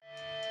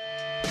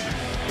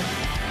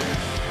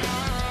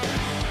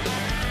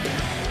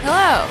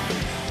Hello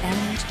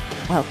and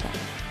welcome.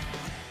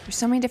 There's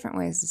so many different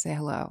ways to say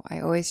hello.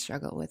 I always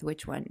struggle with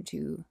which one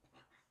to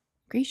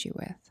greet you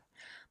with.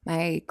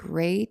 My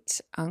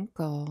great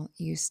uncle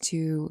used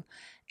to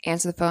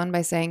answer the phone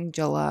by saying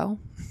Jello.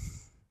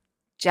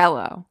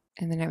 Jello.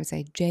 And then I would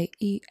say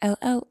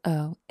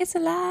Jello. It's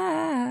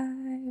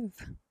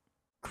alive.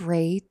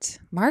 Great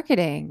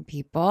marketing,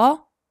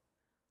 people.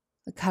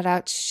 The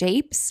cutout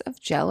shapes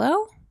of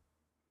Jello.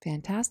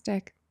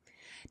 Fantastic.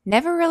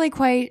 Never really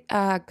quite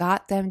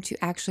got them to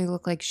actually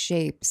look like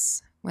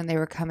shapes when they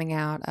were coming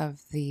out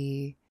of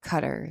the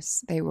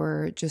cutters. They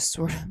were just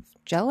sort of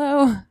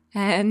Jello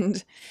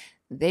and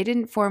they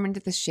didn't form into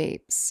the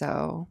shapes.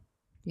 So,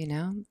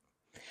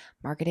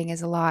 marketing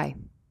is a lie.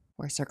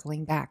 We're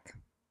circling back.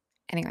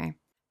 Anyway,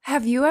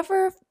 have you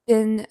ever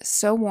been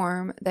so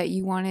warm that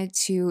you wanted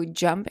to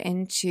jump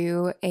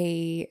into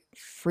a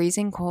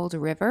freezing cold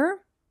river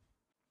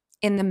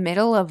in the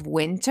middle of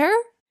winter?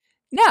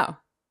 No,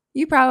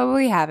 you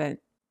probably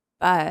haven't,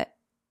 but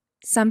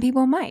some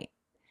people might,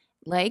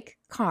 like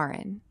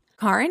Karin.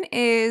 Karin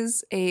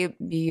is a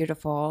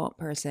beautiful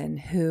person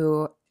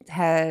who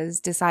has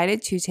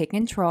decided to take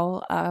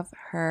control of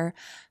her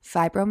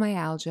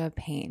fibromyalgia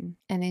pain.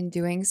 And in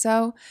doing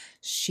so,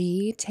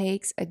 she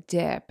takes a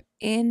dip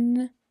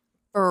in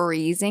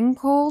freezing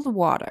cold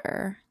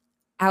water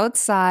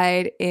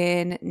outside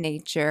in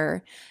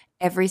nature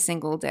every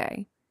single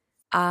day.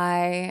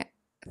 I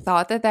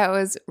thought that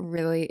was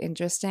really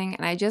interesting,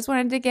 and I just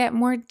wanted to get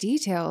more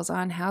details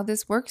on how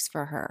this works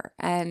for her.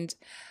 And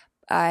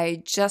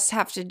I just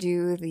have to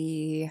do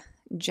the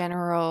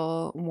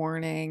general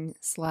warning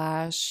 /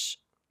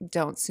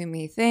 don't sue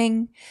me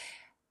thing.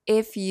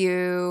 If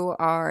you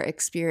are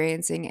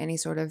experiencing any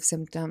sort of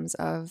symptoms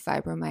of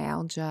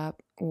fibromyalgia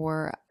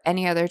or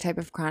any other type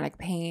of chronic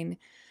pain,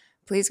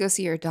 please go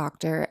see your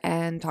doctor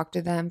and talk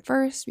to them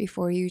first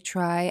before you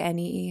try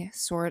any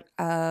sort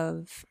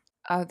of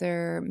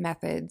other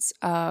methods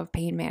of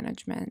pain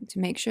management to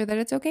make sure that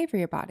it's okay for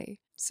your body.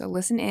 So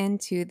listen in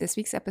to this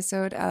week's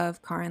episode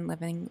of Karin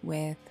Living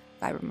with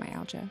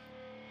Fibromyalgia.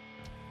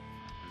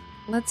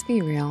 Let's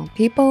be real.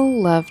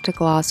 People love to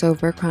gloss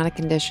over chronic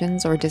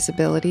conditions or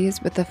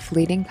disabilities with a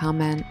fleeting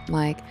comment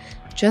like,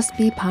 just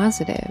be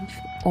positive,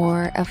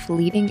 or a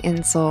fleeting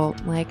insult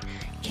like,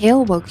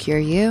 kale will cure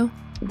you.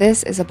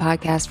 This is a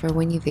podcast for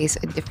when you face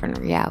a different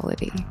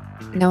reality,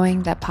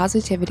 knowing that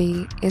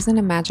positivity isn't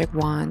a magic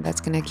wand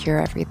that's going to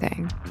cure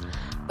everything,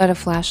 but a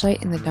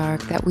flashlight in the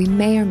dark that we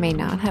may or may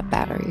not have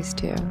batteries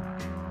to.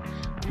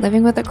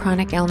 Living with a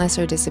chronic illness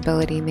or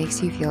disability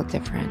makes you feel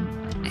different,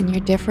 and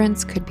your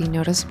difference could be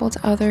noticeable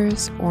to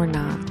others or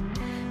not,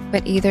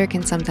 but either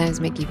can sometimes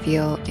make you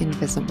feel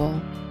invisible.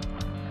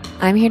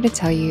 I'm here to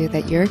tell you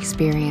that your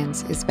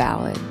experience is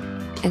valid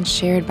and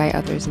shared by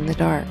others in the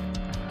dark.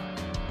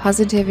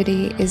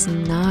 Positivity is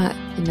not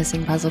the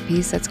missing puzzle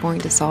piece that's going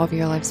to solve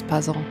your life's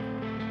puzzle,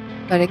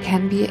 but it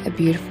can be a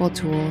beautiful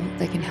tool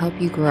that can help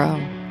you grow,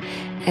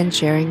 and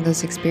sharing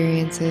those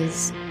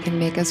experiences can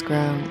make us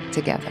grow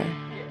together.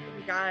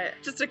 We got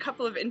just a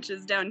couple of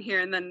inches down here,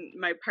 and then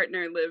my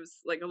partner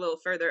lives like a little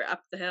further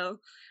up the hill,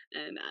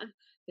 and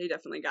they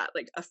definitely got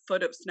like a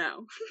foot of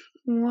snow.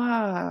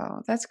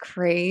 Wow, that's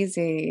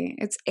crazy.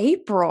 It's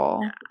April.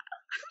 Yeah.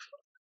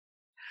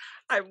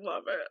 I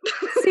love it.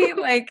 See,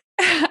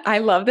 I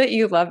love that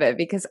you love it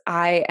because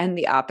I am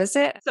the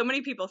opposite. So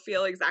many people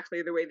feel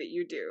exactly the way that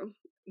you do.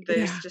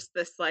 There's just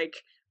this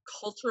like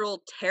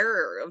cultural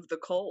terror of the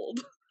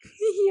cold.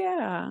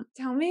 Yeah.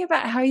 Tell me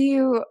about how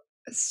you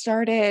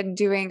started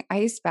doing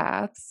ice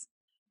baths.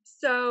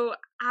 So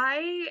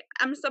I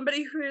am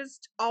somebody who has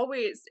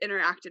always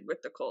interacted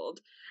with the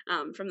cold.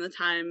 From the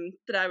time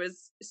that I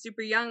was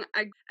super young,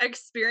 I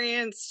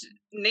experienced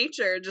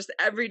nature just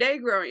every day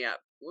growing up.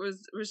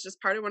 Was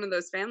just part of one of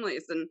those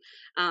families. And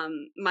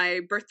my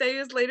birthday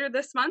is later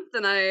this month,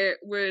 and I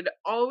would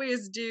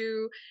always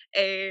do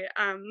a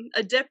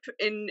dip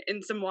in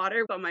some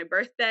water on my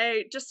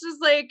birthday, just as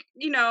like,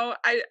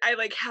 I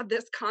like had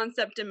this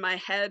concept in my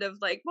head of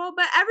like, well,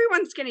 but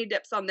everyone skinny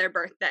dips on their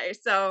birthday,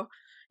 so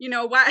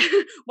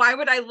why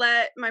would I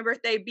let my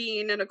birthday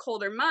being in a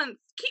colder month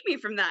keep me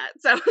from that?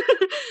 So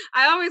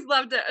I always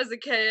loved it as a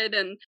kid,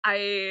 and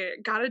I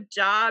got a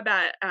job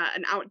at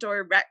an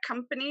outdoor rec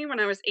company when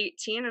I was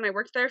 18, and I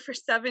worked there for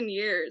 7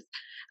 years.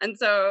 And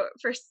so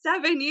for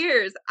 7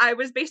 years, I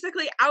was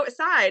basically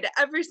outside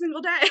every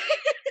single day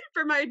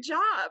for my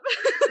job.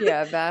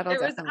 Yeah, that'll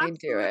definitely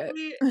do it.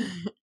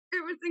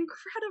 It was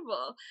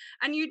incredible.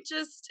 And you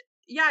just,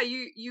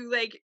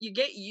 you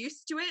get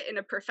used to it in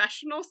a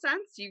professional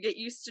sense. You get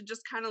used to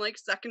just kind of like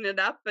sucking it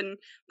up and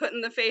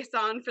putting the face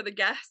on for the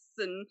guests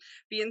and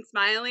being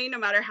smiley no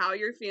matter how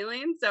you're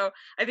feeling. So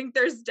I think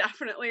there's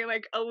definitely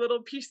like a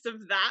little piece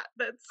of that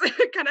that's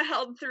kind of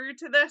held through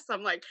to this.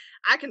 I'm like,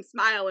 I can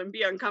smile and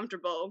be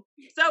uncomfortable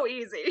so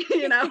easy,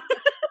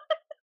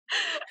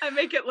 I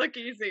make it look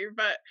easy,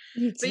 but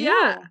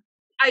yeah,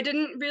 I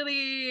didn't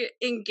really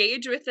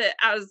engage with it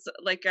as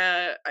like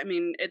I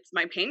mean, it's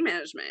my pain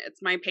management,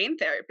 it's my pain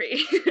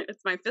therapy,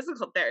 it's my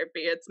physical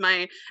therapy, it's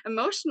my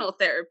emotional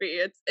therapy,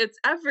 it's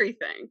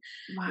everything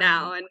Wow.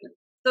 now. And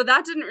so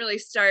that didn't really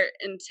start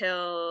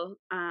until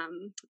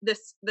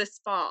this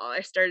fall.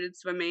 I started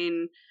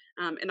swimming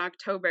in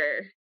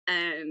October,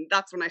 and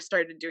that's when I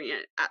started doing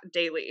it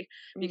daily,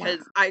 Wow. because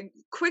I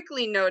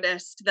quickly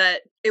noticed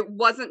that it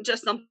wasn't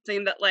just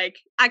something that like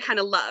I kind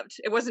of loved.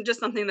 It wasn't just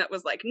something that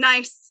was like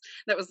nice,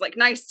 that was like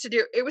nice to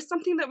do. It was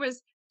something that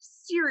was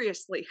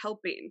seriously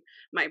helping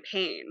my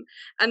pain.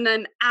 And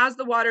then as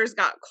the waters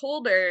got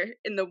colder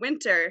in the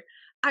winter,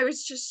 I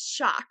was just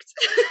shocked.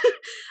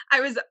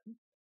 I was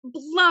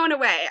blown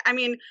away. I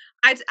mean,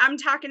 I'm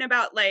talking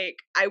about like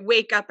I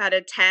wake up at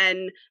a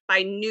 10,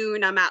 by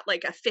noon I'm at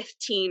like a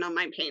 15 on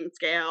my pain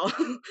scale.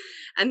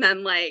 And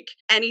then like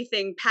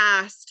anything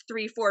past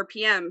 3, 4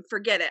 p.m.,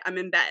 forget it, I'm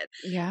in bed,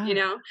 you Yeah.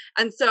 know?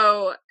 And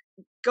so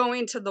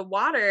going to the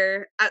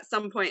water at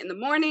some point in the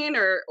morning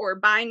or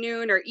by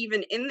noon or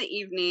even in the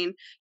evening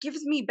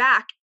gives me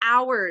back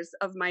hours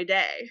of my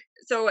day.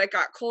 So it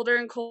got colder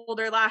and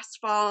colder last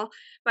fall.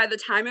 By the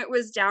time it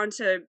was down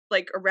to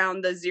like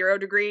around the 0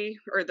 degree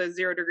or the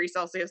 0 degree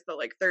Celsius, the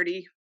like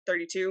 30,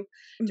 32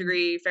 Mhm.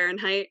 degree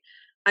Fahrenheit,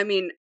 I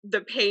mean,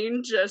 the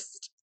pain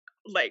just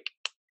like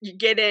you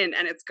get in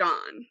and it's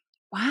gone.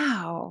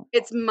 Wow.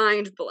 It's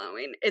mind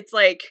blowing. It's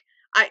like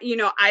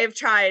I've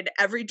tried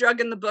every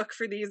drug in the book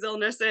for these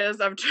illnesses.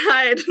 I've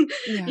tried,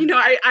 Yeah.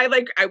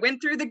 I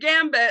went through the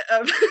gambit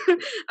of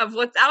of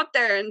what's out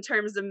there in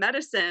terms of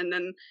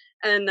medicine.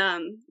 And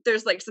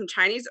there's like some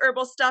Chinese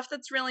herbal stuff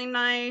that's really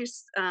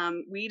nice.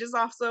 Weed is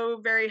also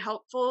very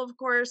helpful, of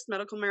course,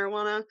 medical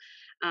marijuana.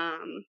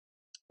 Um,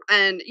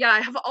 and yeah,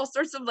 I have all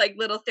sorts of like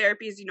little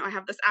therapies. I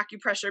have this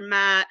acupressure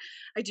mat,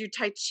 I do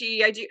Tai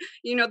Chi, I do,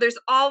 there's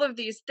all of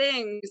these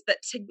things that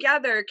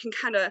together can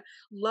kind of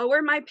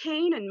lower my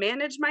pain and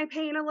manage my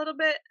pain a little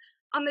bit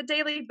on the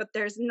daily. But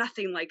there's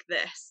nothing like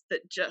this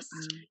that just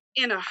Wow.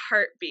 in a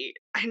heartbeat.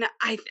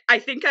 I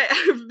think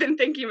I've been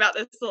thinking about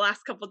this the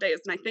last couple days,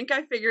 and I think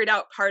I figured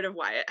out part of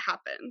why it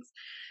happens.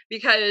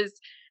 Because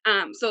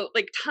so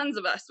like tons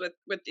of us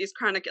with these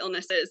chronic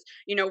illnesses,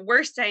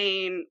 we're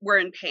saying we're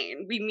in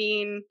pain. We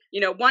mean,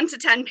 1 to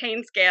 10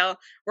 pain scale,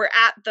 we're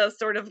at the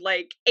sort of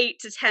like 8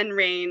 to 10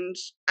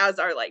 range as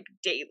our like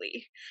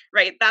daily,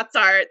 right? That's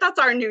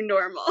our new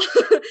normal.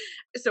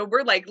 So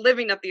we're like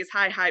living at these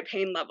high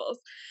pain levels.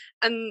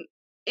 And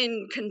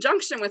in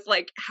conjunction with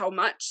like how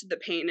much the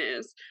pain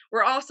is,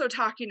 we're also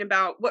talking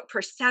about what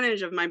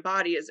percentage of my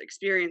body is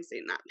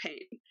experiencing that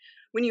pain.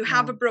 When you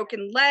have a Wow.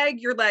 broken leg,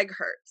 your leg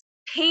hurts.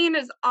 Pain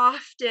is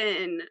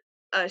often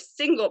a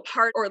single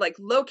part or like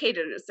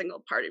located in a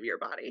single part of your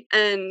body.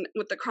 And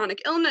with the chronic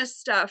illness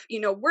stuff,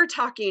 we're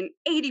talking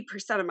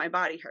 80% of my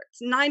body hurts,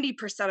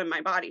 90% of my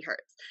body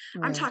hurts.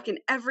 I'm Right. talking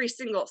every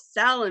single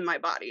cell in my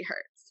body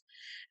hurts.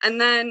 And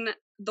then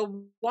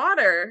the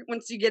water,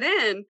 once you get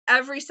in,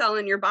 every cell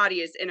in your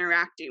body is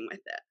interacting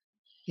with it.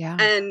 Yeah.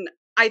 And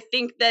I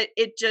think that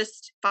it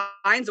just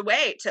finds a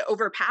way to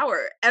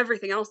overpower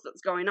everything else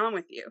that's going on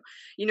with you.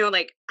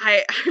 Like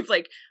I've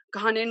like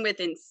gone in with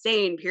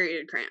insane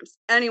period cramps.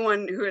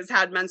 Anyone who has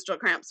had menstrual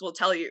cramps will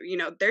tell you,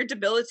 they're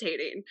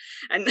debilitating.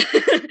 And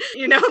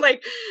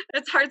like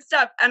it's hard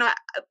stuff. And like,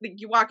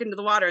 you walk into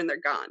the water and they're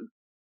gone.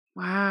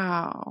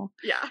 Wow.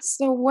 Yeah.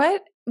 So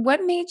what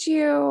made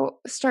you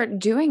start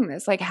doing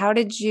this? Like, how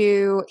did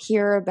you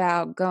hear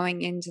about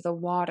going into the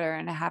water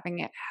and having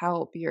it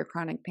help your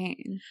chronic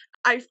pain?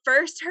 I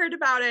first heard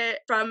about it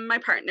from my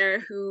partner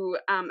who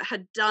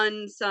had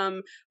done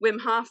some Wim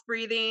Hof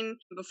breathing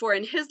before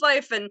in his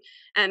life, and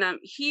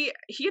he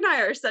and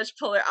I are such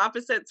polar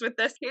opposites with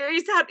this.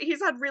 He's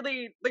had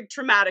really like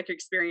traumatic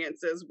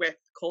experiences with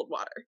cold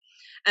water,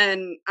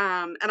 and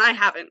I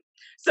haven't.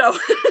 So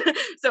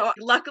so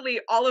luckily,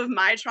 all of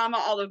my trauma,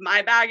 all of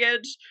my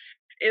baggage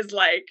is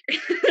like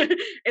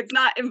it's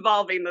not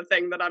involving the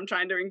thing that I'm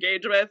trying to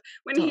engage with.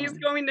 When he's Totally.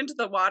 going into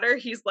the water,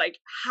 he's like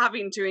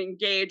having to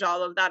engage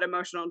all of that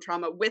emotional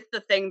trauma with the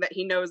thing that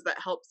he knows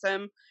that helps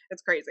him.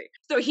 It's crazy.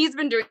 So he's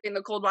been doing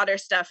the cold water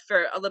stuff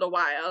for a little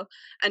while,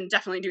 and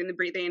definitely doing the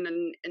breathing,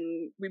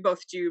 and we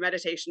both do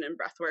meditation and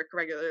breath work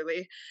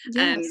regularly.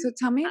 Yeah, And so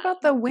tell me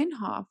about the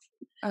Winhoff.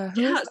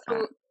 Who yeah, is so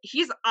that?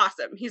 he's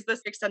awesome. He's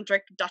this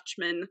eccentric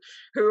Dutchman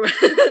who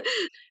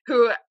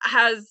who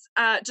has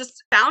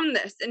just found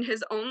this in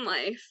his own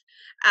life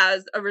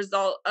as a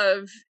result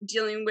of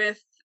dealing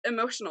with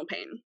emotional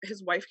pain.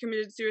 His wife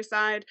committed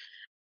suicide,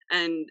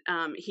 and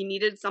he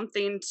needed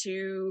something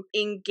to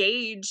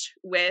engage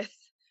with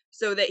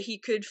so that he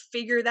could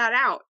figure that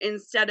out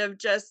instead of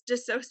just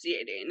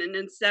dissociating, and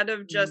instead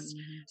of just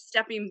Mm,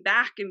 stepping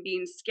back and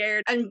being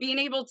scared, and being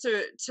able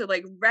to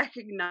like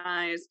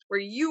recognize where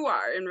you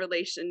are in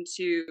relation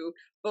to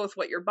both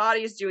what your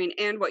body is doing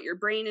and what your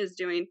brain is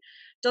doing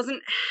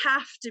doesn't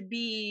have to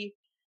be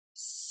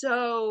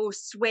so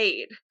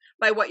swayed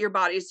by what your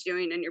body's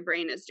doing and your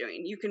brain is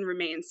doing. You can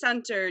remain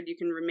centered, you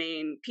can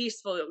remain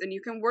peaceful, and you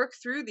can work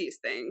through these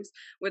things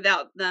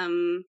without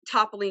them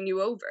toppling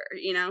you over,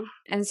 you know?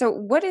 And so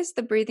what is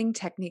the breathing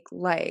technique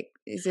like?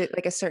 Is it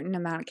like a certain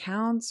amount of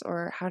counts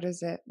or how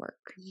does it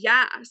work?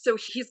 Yeah. So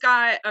he's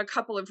got a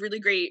couple of really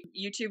great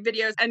YouTube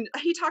videos, and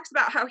he talks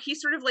about how he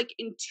sort of like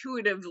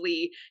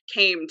intuitively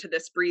came to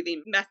this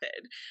breathing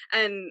method.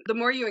 And the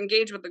more you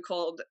engage with the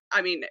cold,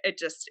 I mean, it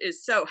just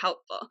is so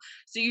helpful.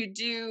 So you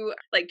do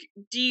like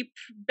deep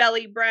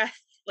belly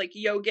breath, like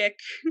yogic,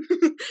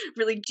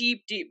 really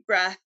deep, deep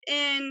breath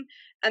in,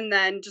 and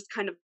then just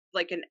kind of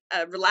like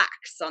a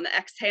relax on the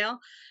exhale.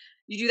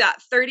 You do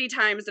that 30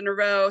 times in a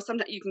row.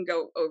 Sometimes you can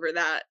go over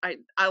that.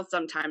 I'll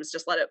sometimes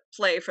just let it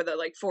play for the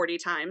like 40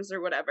 times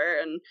or whatever,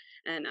 and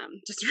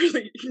just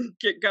really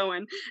get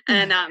going.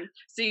 And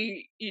so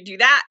you do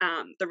that,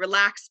 the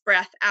relaxed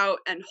breath out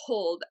and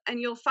hold, and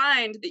you'll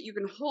find that you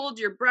can hold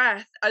your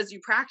breath as you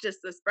practice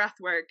this breath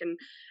work, and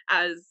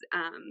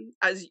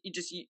as you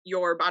just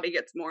your body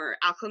gets more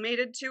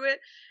acclimated to it,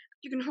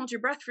 you can hold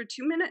your breath for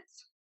 2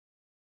 minutes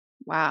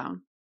Wow.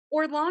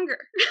 or longer.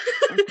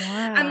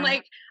 And Wow.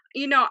 like,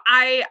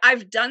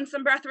 I've done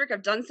some breath work,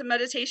 I've done some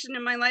meditation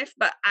in my life,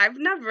 but I've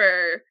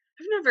never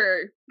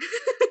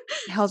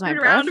Held my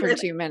screwed breath around for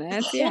with 2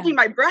 minutes. Yeah. holding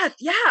my breath.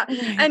 Yeah.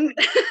 Right. And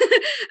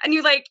and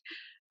you like,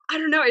 I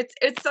don't know,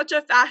 it's such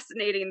a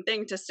fascinating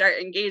thing to start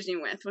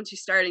engaging with. Once you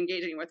start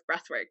engaging with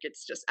breath work,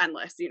 it's just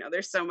endless.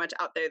 There's so much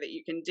out there that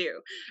you can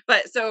do.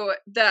 But so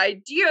the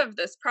idea of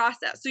this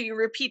process, so you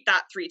repeat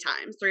that 3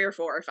 times, 3 or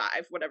 4 or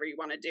 5, whatever you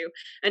want to do.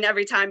 And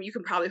every time you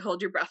can probably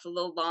hold your breath a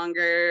little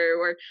longer,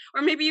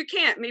 or maybe you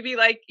can't. Maybe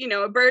like,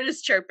 a bird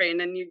is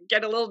chirping and you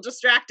get a little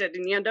distracted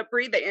and you end up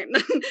breathing.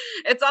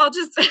 It's all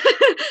just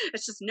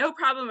it's just no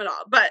problem at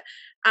all. But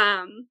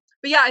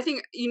yeah, I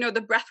think,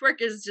 the breath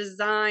work is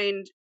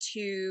designed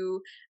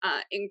to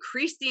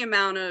increase the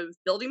amount of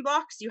building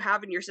blocks you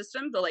have in your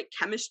system, the like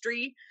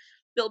chemistry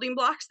building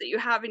blocks that you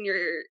have in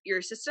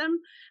your system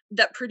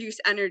that produce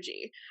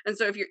energy. And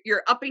so if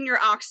you're upping your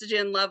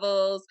oxygen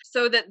levels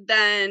so that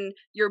then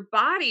your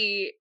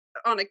body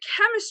on a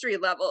chemistry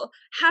level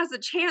has a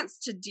chance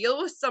to deal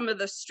with some of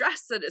the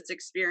stress that it's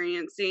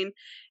experiencing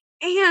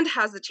and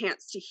has a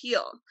chance to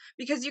heal,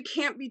 because you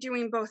can't be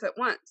doing both at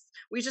once.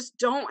 We just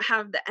don't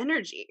have the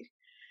energy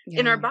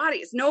in our Yeah.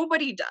 bodies.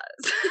 Nobody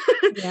does.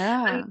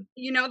 Yeah. And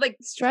like,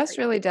 Stress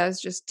sorry. really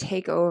does just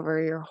take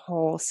over your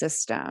whole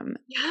system.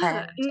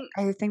 Yeah. And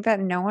I think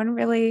that no one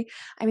really,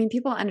 I mean,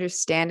 people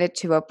understand it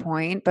to a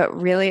point, but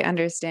really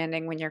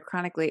understanding when you're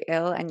chronically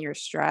ill and you're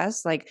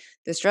stressed, like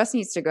the stress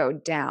needs to go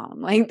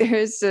down. Like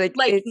there's like,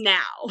 Like it's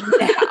now.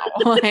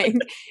 now, like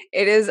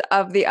it is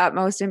of the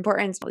utmost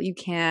importance. You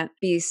can't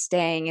be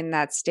staying in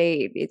that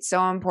state. It's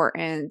so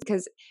important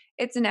because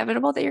it's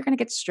inevitable that you're going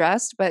to get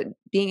stressed, but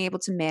being able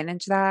to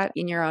manage that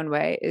in your own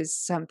way is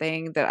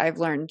something that I've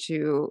learned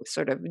to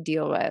sort of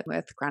deal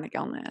with chronic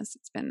illness.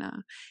 It's been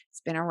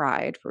a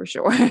ride for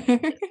sure.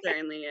 It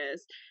certainly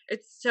is.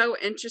 It's so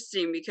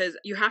interesting because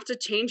you have to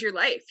change your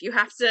life. You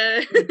have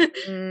to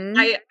Mhm.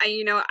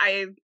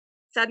 I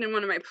said in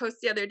one of my posts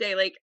the other day,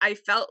 like I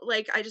felt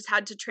like I just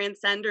had to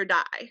transcend or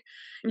die.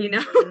 You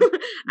know,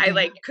 Mhm. I Yeah.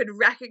 like could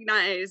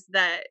recognize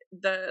that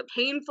the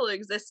painful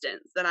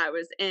existence that I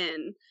was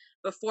in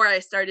before I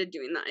started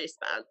doing the ice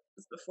baths,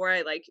 before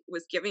I like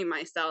was giving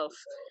myself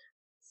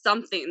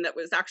something that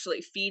was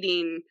actually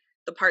feeding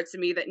the parts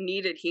of me that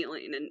needed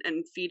healing,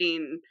 and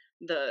feeding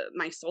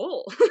my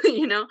soul.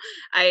 you know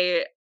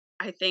I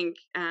think,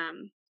 oh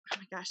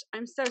my gosh,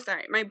 I'm so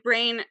sorry, my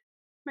brain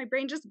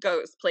just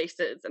goes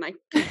places and I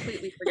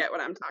completely forget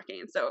what I'm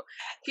talking, so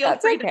feel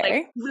That's free to like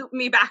okay. loop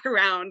me back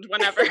around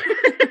whenever.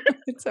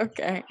 It's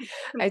okay. I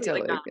Completely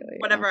totally gone. feel you.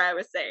 Whatever I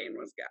was saying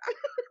was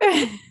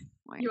gone.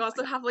 Why You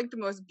also not? have like the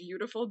most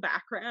beautiful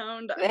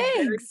background. I'm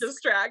very Thanks.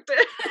 distracted.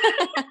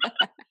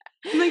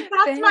 I'm like,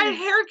 that's my Thanks.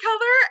 hair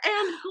color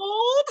and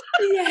gold.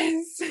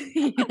 Yes.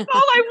 That's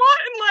all I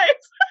want in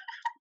life.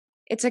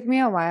 It took me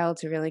a while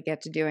to really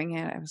get to doing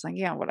it. I was like,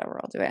 "Yeah, whatever,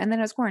 I'll do it." And then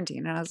it was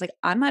quarantine, and I was like,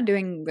 "I'm not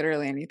doing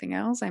literally anything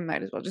else. I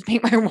might as well just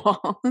paint my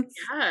walls."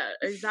 Yeah,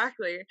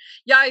 exactly.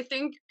 Yeah, I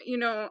think,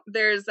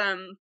 there's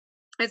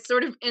it's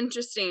sort of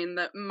interesting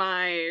that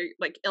my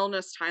like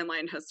illness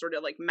timeline has sort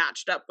of like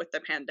matched up with the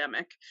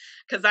pandemic,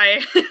 because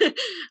I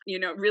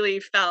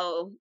really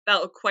fell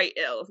quite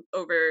ill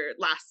over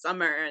last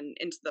summer and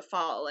into the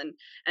fall, and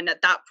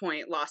at that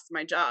point lost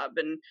my job,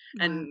 Wow.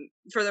 and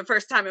for the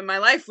first time in my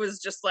life was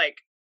just like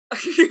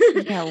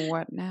Yeah,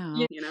 what now?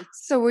 you know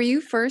So were you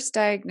first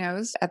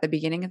diagnosed at the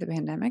beginning of the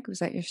pandemic? Was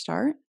that your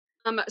start?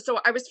 so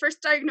I was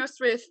first diagnosed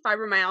with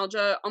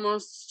fibromyalgia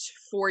almost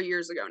 4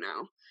 years ago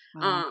now.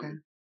 Wow, okay.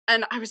 Um,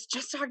 and I was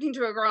just talking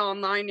to a girl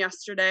online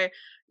yesterday.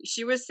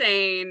 She was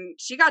saying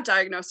she got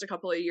diagnosed a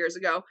couple of years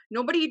ago.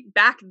 Nobody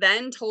back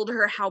then told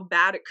her how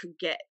bad it could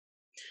get.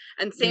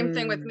 And same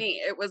thing with Mm,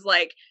 me. It was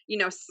like,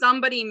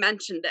 somebody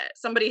mentioned it.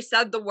 Somebody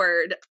said the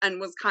word and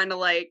was kind of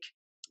like,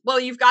 well,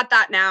 you've got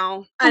that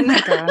now. Oh And my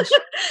gosh.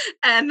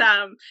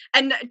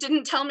 and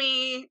didn't tell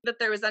me that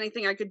there was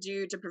anything I could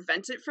do to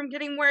prevent it from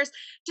getting worse.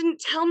 Didn't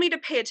tell me to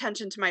pay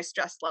attention to my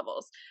stress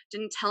levels.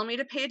 Didn't tell me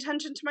to pay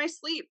attention to my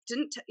sleep.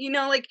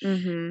 Like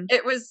Mm-hmm.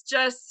 it was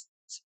just,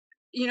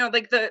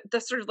 like the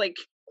sort of like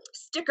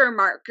sticker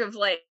mark of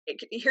like,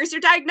 here's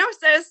your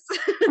diagnosis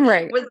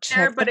Right. was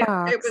there, Check the but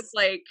it was box.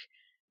 like,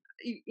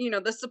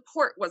 the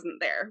support wasn't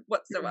there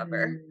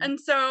whatsoever. Mm. And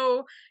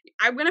so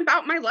I went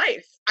about my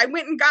life. I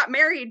went and got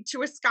married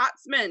to a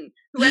Scotsman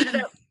who ended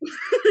up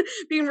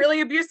being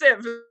really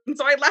abusive. And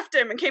so I left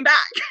him and came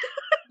back.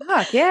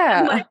 Fuck And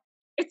yeah. like,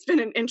 it's been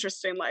an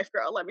interesting life,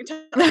 girl, let me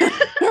tell you.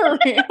 For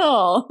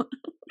real.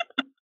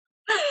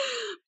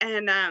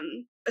 And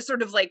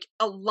sort of like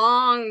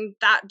along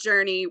that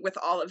journey with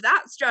all of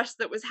that stress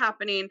that was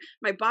happening,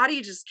 my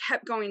body just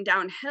kept going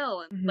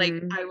downhill. Like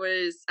Mm-hmm. I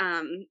was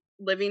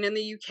living in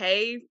the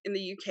UK. In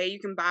the UK you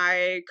can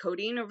buy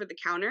codeine over the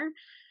counter.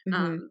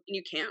 Mm-hmm. And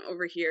you can't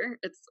over here.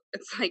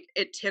 It's like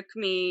it took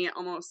me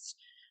almost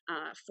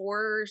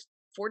 4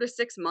 to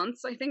 6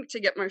 months, I think, to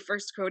get my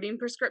first codeine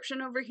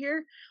prescription over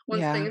here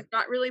once Yeah. things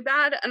got really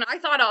bad. And I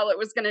thought all it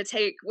was going to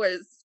take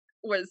was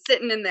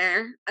sitting in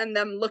there and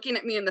them looking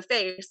at me in the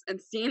face and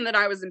seeing that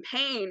I was in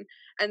pain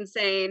and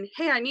saying,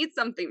 "Hey, I need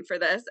something for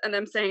this," and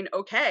them saying,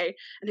 "Okay."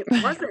 And it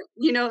wasn't,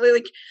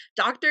 like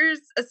doctors,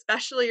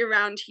 especially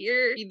around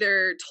here,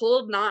 either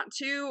told not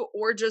to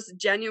or just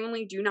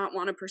genuinely do not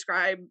want to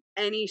prescribe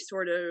any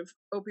sort of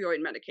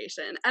opioid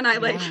medication. And I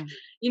like,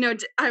 Yeah.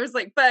 I was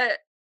like, but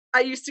I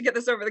used to get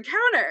this over the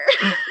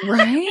counter.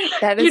 Right?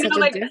 That is such a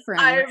Like I've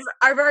difference.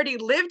 I've already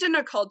lived in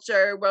a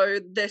culture where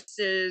this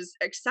is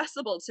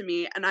accessible to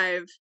me, and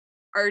I've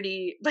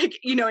already like,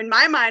 in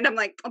my mind I'm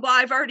like, well,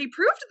 I've already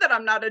proved that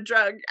I'm not a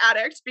drug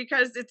addict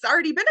because it's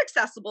already been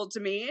accessible to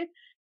me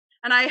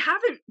and I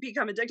haven't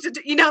become addicted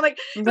to, like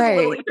it was a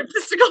little Right.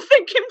 egotistical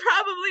thinking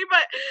probably,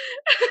 but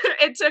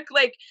it took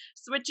like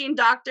switching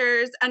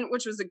doctors, and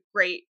which was a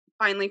great,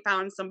 finally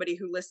found somebody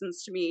who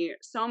listens to me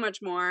so much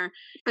more,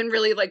 and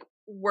really like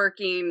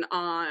working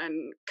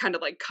on kind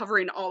of like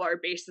covering all our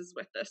bases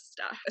with this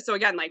stuff. So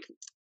again, like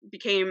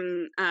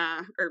became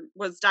or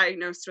was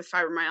diagnosed with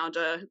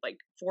fibromyalgia like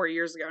 4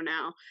 years ago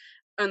now,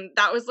 and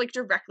that was like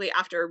directly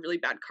after a really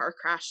bad car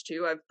crash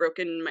too. I've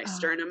broken my Oh.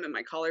 sternum and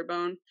my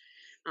collarbone,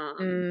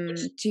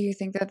 which Do you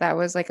think that that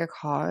was like a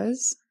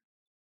cause?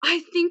 I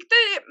think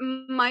that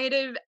it might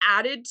have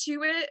added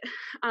to it,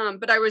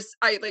 but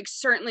I like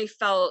certainly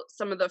felt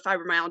some of the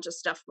fibromyalgia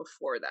stuff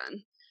before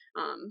then,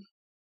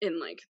 in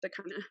like the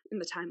kind of in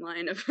the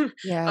timeline of of my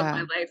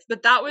Yeah. life.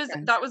 But that was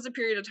Okay. that was a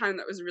period of time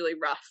that was really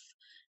rough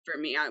for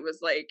me. I was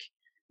like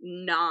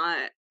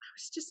I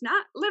was just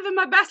not living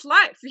my best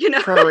life,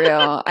 For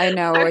real. I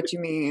know I, what you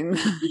mean.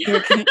 yeah,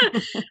 You're ki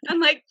and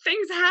like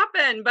things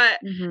happen, but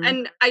Mhm.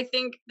 and I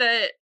think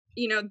that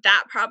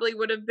that probably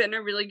would have been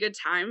a really good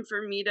time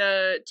for me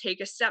to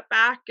take a step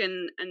back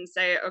and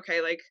say,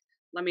 okay, like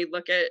let me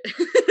look at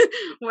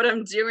what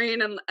I'm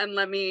doing, and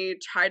let me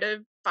try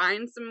to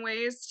find some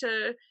ways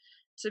to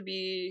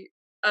be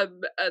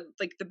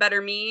like the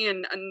better me,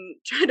 and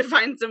try to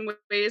find some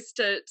ways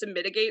to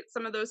mitigate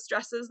some of those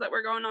stresses that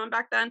were going on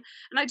back then.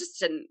 And I just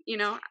didn't,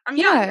 I'm young.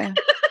 Yeah.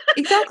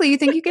 Exactly, you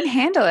think you can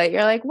handle it.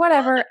 You're like,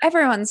 "Whatever,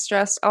 everyone's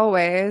stressed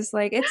always,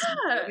 like, it's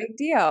no Yeah. big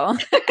deal."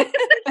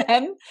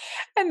 And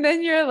and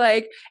then you're,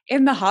 like,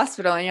 in the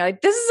hospital, and you're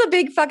like, "This is a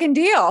big fucking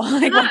deal."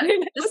 Like, why Yeah,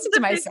 didn't I this is listen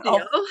to a big deal.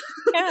 myself?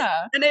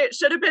 Yeah. And it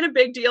should have been a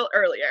big deal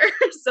earlier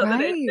so that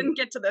it Right. didn't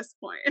get to this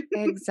point.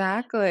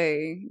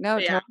 Exactly. No,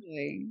 But yeah.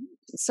 totally.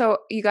 So,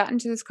 you got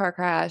into this car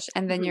crash,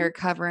 and then you're Mhm.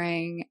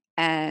 recovering,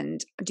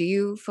 and do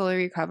you fully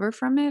recover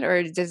from it,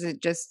 or does it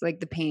just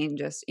like, the pain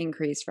just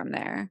increase from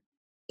there?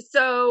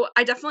 So,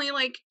 I definitely,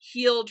 like,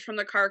 healed from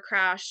the car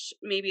crash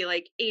maybe,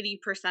 like,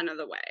 80% of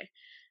the way.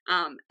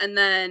 And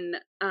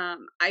then,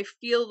 I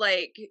feel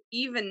like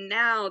even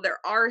now there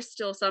are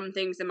still some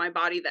things in my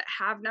body that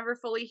have never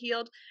fully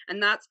healed,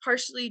 and that's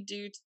partially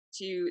due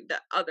to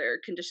the other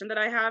condition that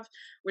I have,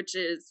 which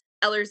is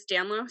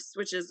Ehlers-Danlos,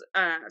 which is,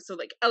 so,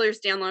 like,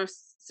 Ehlers-Danlos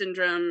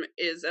syndrome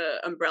is a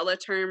umbrella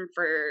term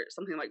for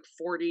something like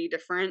 40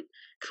 different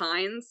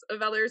kinds of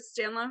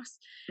Ehlers-Danlos,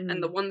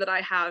 and the Mm. one that I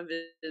have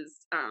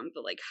is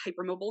the like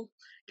hypermobile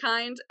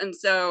kind, and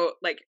so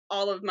like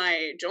all of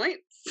my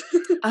joints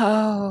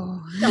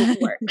Oh.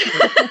 don't work.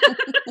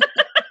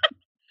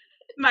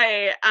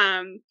 My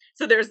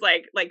so there's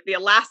like the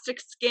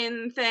elastic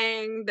skin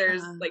thing,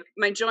 there's Uh, like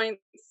my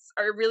joints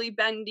are really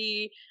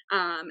bendy,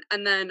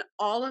 and then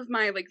all of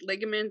my like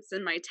ligaments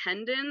and my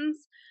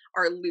tendons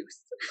are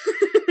loose.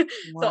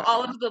 So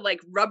all wow. of the like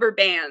rubber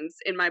bands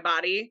in my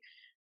body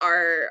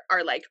are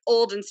like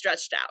old and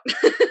stretched out.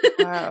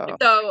 Wow.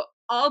 So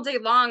all day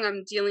long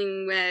I'm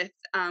dealing with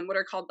what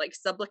are called like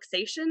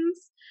subluxations,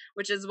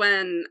 which is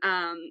when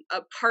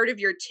a part of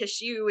your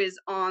tissue is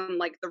on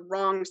like the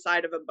wrong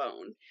side of a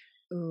bone.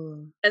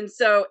 Ooh. And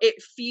so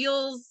it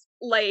feels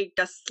like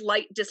a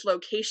slight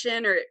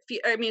dislocation, or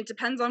I mean, it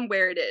depends on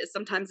where it is.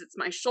 Sometimes it's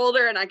my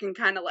shoulder and I can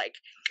kind of like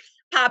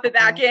pop it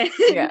back in.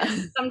 Yeah.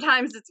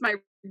 Sometimes it's my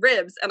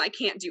ribs and I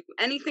can't do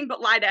anything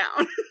but lie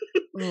down.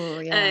 Oh,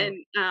 yeah.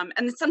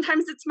 And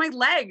sometimes it's my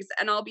legs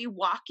and I'll be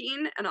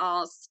walking and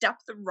I'll step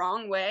the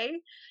wrong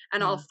way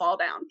and I'll Yeah. fall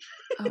down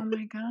Oh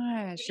my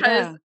gosh.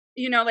 because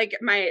Yeah. like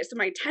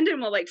my tendon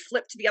will like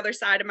flip to the other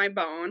side of my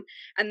bone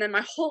and then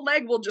my whole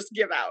leg will just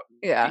give out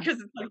Yeah. because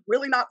it's like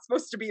really not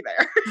supposed to be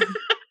there.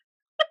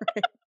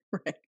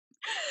 Right. Right.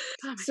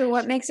 Oh my So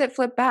what gosh. makes it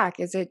flip back?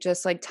 Is it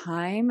just like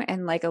time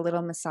and like a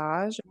little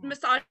massage?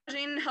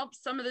 Massaging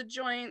helps some of the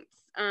joints.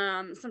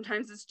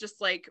 Sometimes it's just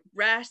like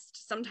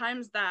rest.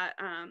 Sometimes that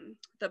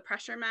the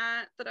pressure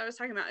mat that I was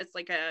talking about, it's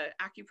like a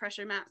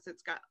acupressure mat, so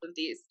it's got all of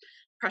these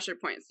pressure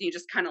points. You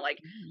just kind of like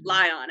Mm.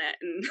 lie on it,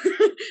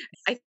 and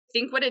I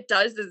think what it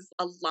does is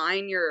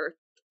align your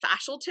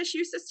fascial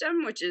tissue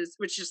system, which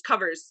just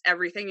covers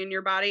everything in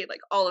your body,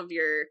 like all of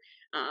your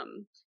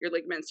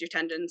ligaments, your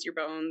tendons, your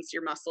bones,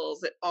 your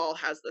muscles. It all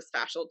has this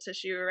fascial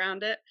tissue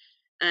around it.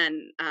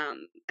 And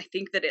I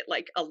think that it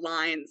like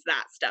aligns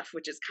that stuff,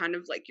 which is kind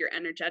of like your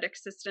energetic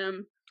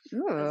system as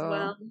Ooh.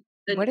 well.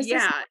 And What is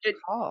this yeah,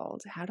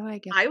 called? How do I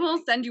get I will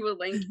send you a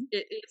link. that?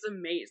 It is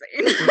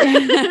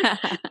amazing.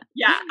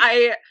 Yeah.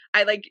 Yeah,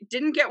 I like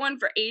didn't get one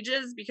for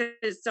ages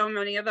because so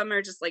many of them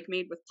are just like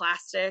made with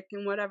plastic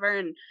and whatever.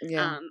 And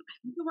Yeah. I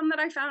think the one that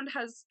I found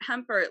has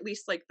hemp, or at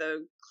least like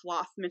the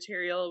cloth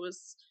material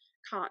was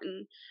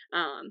cotton.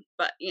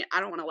 But yeah, I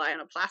don't want to lie on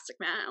a plastic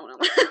mat. I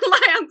want to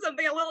lie on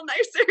something a little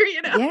nicer,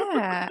 you know.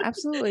 Yeah,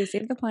 absolutely.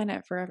 Save the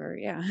planet forever.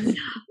 Yeah.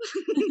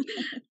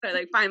 I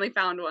like finally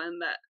found one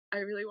that I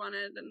really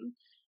wanted and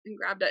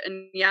grabbed it.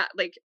 And yeah,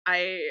 like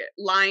I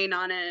lying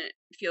on it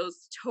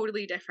feels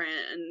totally different.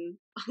 And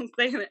I'll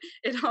say that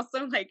it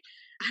also like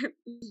I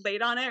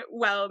laid on it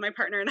while my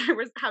partner and I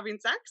was having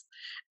sex,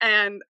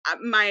 and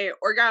my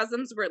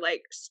orgasms were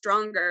like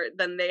stronger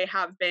than they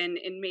have been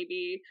in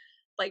maybe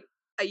like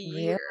a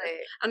year. Really?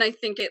 And I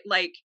think it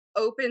like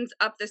opens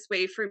up this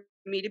way for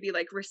me to be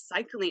like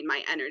recycling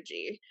my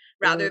energy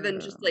rather than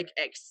just Ooh. like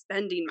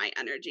expending my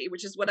energy,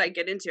 which is what I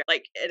get into.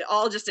 Like it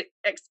all just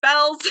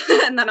expels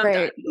and then I'm done,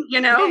 Right. you Yeah,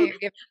 know? you're giving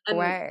it And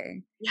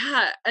away.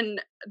 yeah,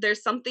 and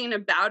there's something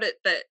about it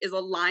that is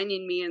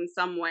aligning me in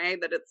some way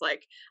that it's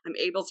like I'm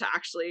able to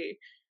actually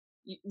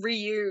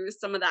reuse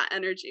some of that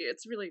energy.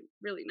 It's really,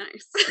 really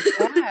nice.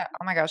 Yeah.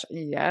 Oh my gosh.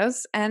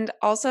 Yes. And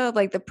also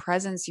like the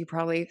presence you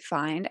probably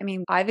find. I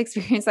mean, I've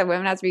experienced that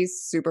women have to be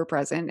super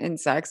present in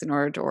sex in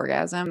order to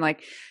orgasm.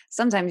 Like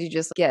sometimes you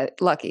just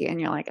get lucky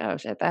and you're like, oh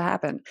shit, that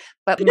happened.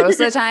 But most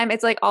of the time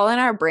it's like all in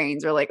our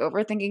brains. We're like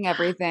overthinking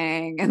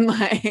everything and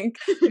like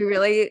we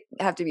really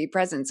have to be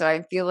present. So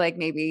I feel like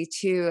maybe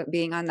too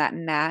being on that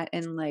mat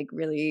and like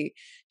really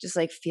just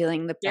like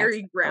feeling the presence.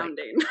 Very Like,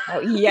 grounding. oh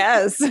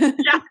yes.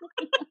 Yeah.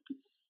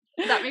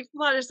 That makes a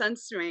lot of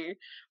sense to me.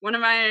 One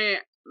of my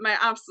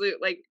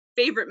absolute like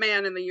favorite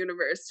man in the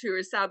universe, who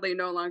is sadly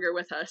no longer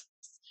with us.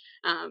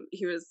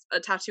 He was a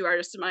tattoo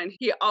artist of mine.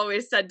 He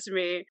always said to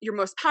me, "Your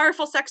most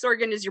powerful sex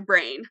organ is your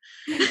brain."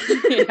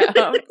 Yeah.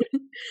 I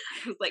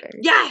was like,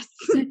 Very "Yes!"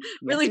 yes,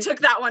 Really it took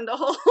that one to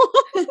hold.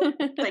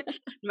 Like, no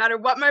matter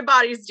what my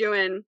body's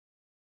doing,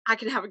 I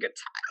can have a good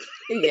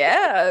time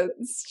yeah,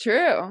 it's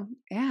true.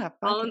 Yeah, fuck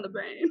all in it. the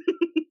brain.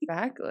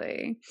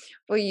 Exactly.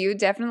 Well, you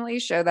definitely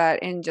show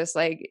that in just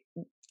like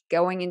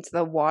going into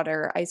the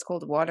water, ice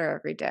cold water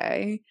every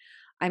day.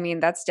 I mean,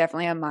 that's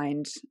definitely a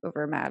mind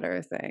over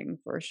matter thing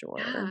for sure.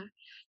 Yeah.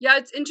 Yeah,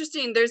 it's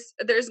interesting.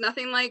 There's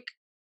nothing like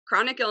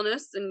chronic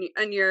illness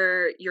and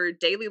your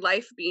daily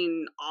life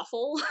being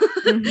awful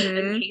and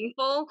Mhm.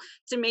 painful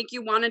to make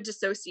you want to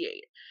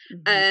dissociate.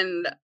 Mhm.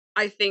 And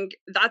I think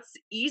that's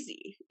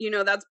easy.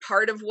 That's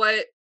part of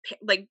what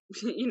like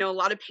a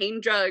lot of pain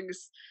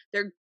drugs,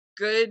 they're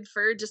good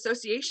for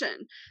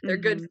dissociation. They're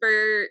good Mhm.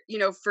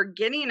 for,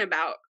 forgetting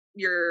about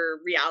your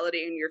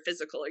reality and your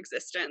physical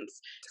existence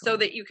so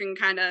that Totally. you can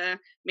kind of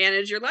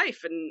manage your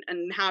life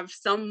and have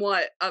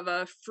somewhat of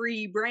a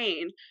free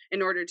brain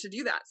in order to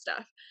do that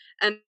stuff.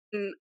 And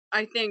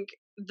I think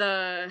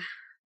the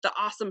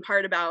awesome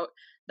part about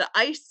the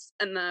ice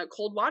and the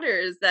cold water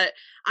is that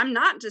I'm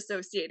not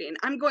dissociating.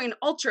 I'm going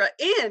ultra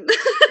in.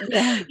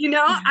 Yeah.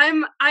 Yeah.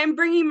 I'm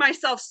bringing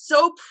myself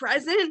so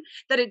present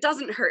that it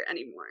doesn't hurt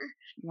anymore.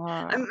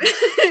 I'm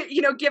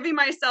Wow. giving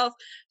myself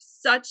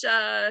such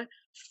a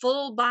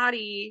full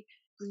body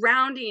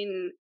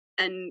grounding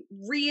and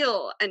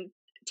real and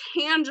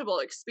tangible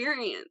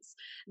experience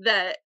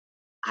that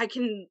I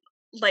can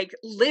like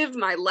live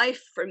my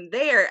life from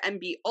there and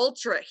be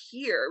ultra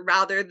here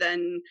rather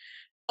than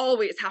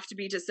always have to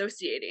be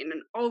dissociating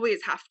and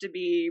always have to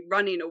be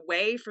running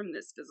away from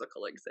this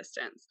physical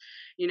existence.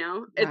 it's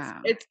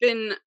Wow. it's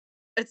been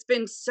it's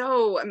been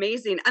so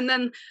amazing. And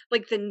then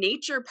like the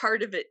nature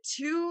part of it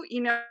too,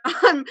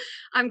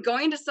 I'm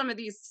going to some of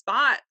these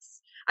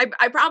spots.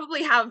 I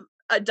probably have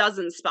a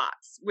dozen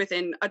spots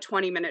within a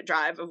 20-minute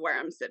drive of where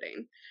I'm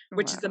sitting,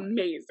 which is Wow.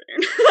 amazing.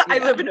 I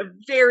Yeah. live in a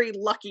very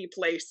lucky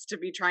place to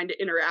be trying to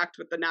interact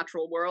with the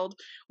natural world.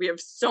 We have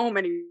so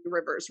many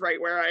rivers right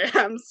where I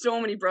am,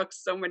 so many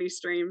brooks, so many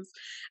streams,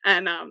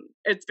 and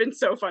it's been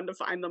so fun to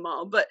find them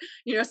all. But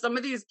some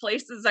of these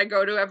places I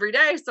go to every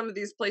day, some of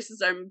these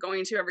places I'm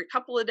going to every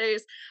couple of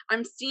days,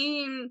 I'm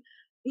seeing,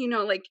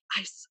 like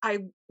I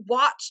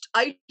watched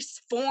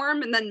ice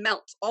form and then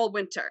melt all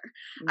winter.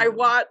 I Wow.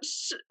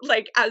 watch,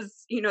 like,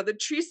 as the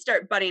trees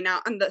start budding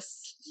out and the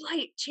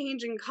slight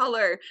change in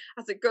color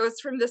as it goes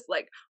from this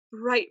like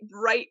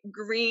bright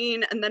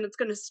green, and then it's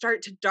going to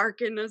start to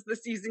darken as the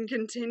season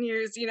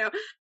continues.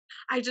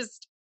 I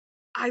just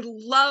I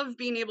love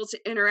being able to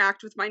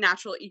interact with my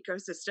natural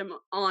ecosystem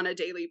on a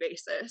daily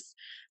basis,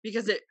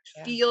 because Yeah.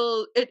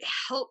 it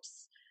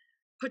helps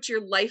put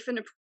your life in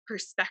a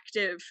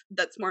perspective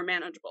that's more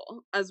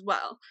manageable as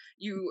well.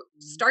 You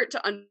Mhm. start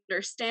to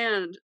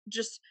understand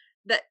just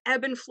that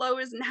ebb and flow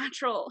is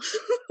natural,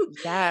 and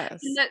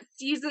Yes. that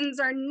seasons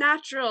are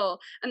natural,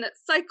 and that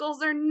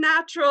cycles are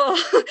natural,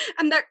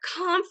 and that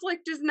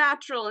conflict is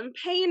natural, and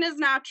pain is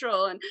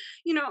natural, and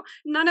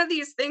none of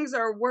these things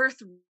are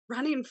worth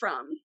running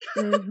from.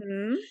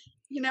 Mhm.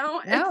 It's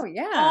No,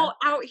 yeah. all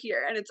out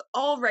here, and it's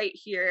all right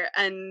here,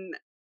 and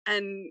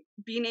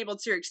being able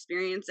to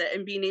experience it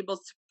and being able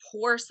to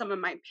pour some of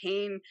my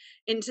pain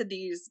into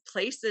these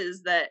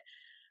places that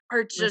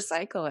are just,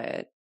 Recycle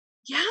it.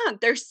 yeah,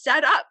 they're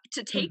set up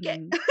to take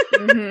it.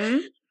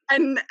 Mhm.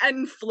 Mhm.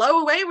 And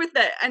flow away with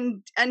it,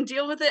 and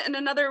deal with it in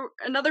another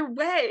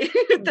way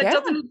that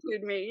doesn't Yeah.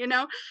 include me.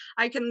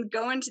 I can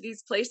go into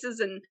these places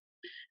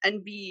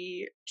and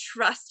be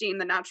trusting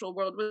the natural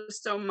world with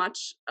so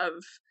much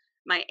of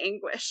my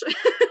anguish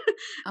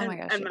Oh my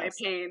gosh, and my yes.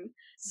 pain,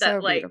 that, So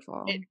like, it,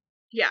 beautiful.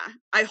 yeah,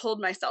 I hold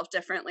myself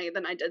differently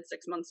than I did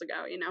 6 months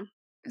ago.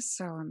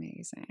 So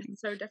amazing.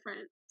 It's so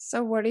different.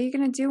 So what are you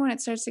gonna do when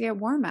it starts to get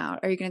warm out?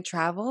 Are you gonna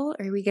travel?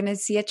 Are we gonna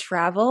see a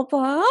travel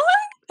blog?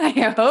 I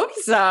hope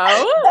so.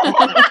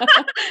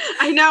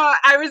 I know.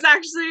 I was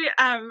actually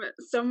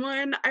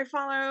someone I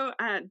follow,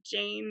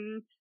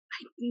 Jane.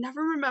 I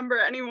never remember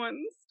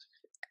anyone's.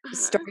 Uh,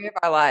 Story of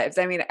our lives.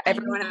 I mean, I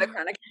everyone in the know.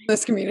 chronic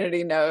illness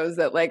community knows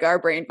that, like, our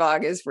brain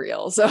fog is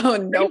real, so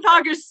no. Brain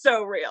fog is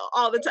so real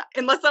all the time.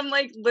 Unless I'm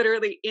like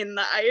literally in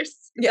the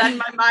ice, Yeah. then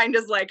my mind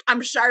is like,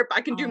 I'm sharp. I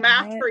can do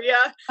math Alright. for you.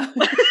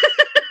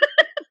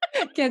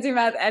 Can't do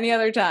math any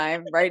other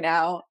time, right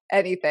now,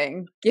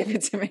 anything, give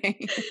it to me.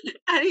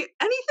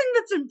 Anything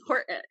that's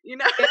important.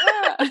 Yeah.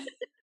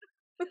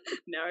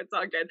 No, it's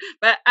all good.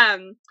 But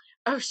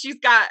oh, she's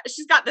got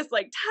this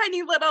like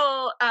tiny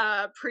little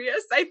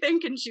Prius, I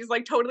think, and she's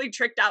like totally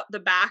tricked out the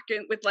back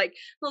and with like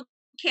little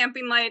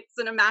camping lights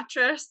and a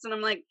mattress, and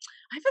I'm like,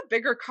 I have a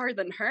bigger car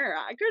than her.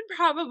 I could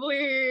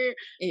probably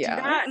do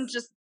that and Yes.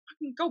 just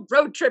go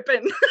road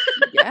tripping.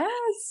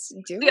 Yes,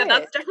 do Yeah, it.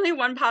 that's definitely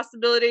one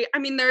possibility. I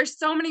mean, there's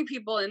so many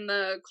people in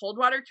the cold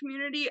water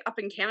community up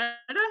in Canada,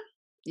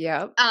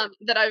 Yep.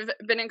 that I've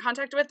been in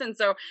contact with, and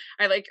so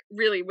I like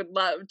really would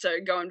love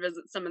to go and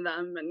visit some of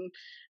them,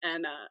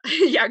 and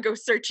yeah, go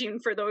searching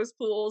for those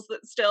pools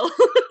that still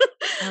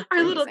That's are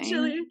a little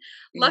chilly. amazing.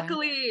 Yeah.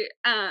 Luckily,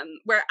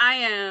 where I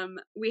am,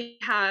 we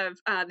have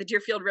the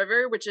Deerfield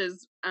River, which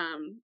is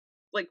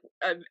like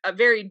a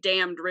very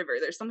dammed river.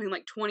 There's something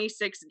like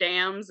 26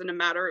 dams in a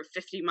matter of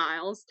 50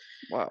 miles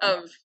Whoa.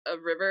 of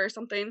river or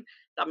something.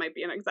 That might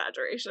be an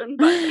exaggeration,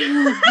 but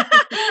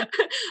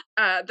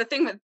the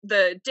thing with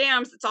the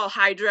dams, it's all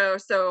hydro,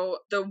 so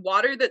the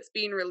water that's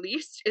being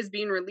released is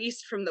being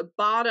released from the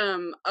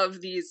bottom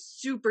of these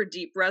super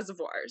deep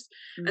reservoirs,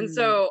 and Mm.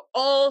 so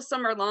all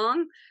summer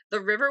long, the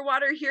river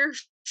water here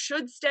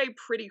should stay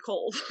pretty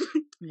cold.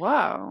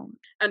 Whoa.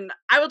 And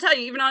I will tell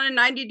you, even on a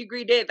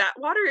 90-degree day, that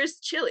water is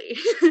chilly.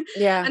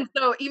 Yeah. And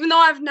so even though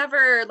I've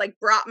never like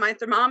brought my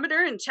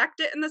thermometer and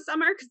checked it in the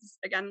summer, because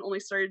again, only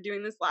started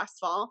doing this last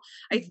fall,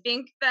 I Mhm.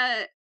 think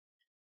that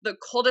the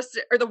coldest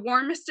or the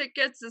warmest it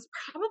gets is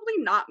probably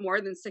not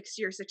more than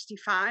 60 or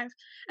 65.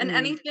 And Mm.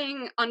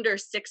 anything under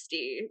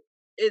 60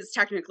 is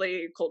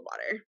technically cold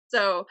water.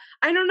 So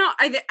I don't know.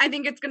 I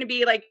think it's going to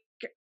be like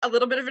a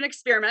little bit of an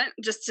experiment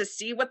just to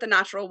see what the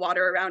natural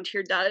water around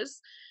here does.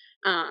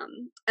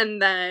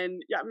 And then,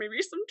 yeah,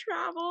 maybe some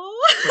travel.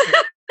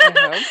 I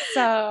hope And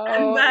so.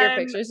 Your then,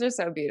 pictures are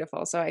so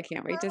beautiful, so I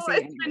can't wait to oh, see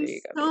it's anywhere been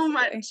you go, so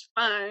basically. much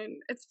fun.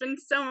 It's been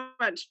so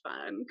much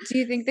fun. Do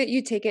you think that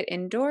you take it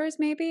indoors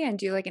maybe and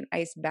do, like, an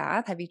ice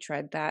bath? Have you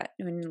tried that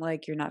when,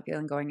 like, you're not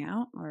feeling going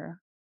out or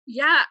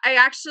Yeah, I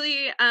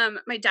actually,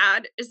 my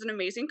dad is an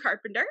amazing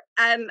carpenter,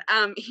 and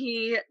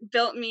he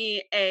built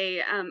me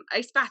a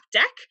ice bath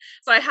deck.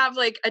 So I have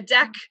like a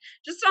deck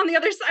just on the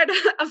other side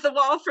of the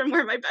wall from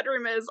where my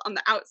bedroom is on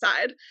the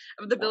outside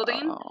of the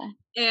building, Whoa.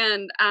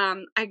 and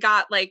I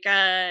got like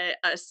a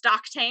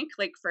stock tank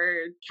like for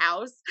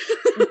cows,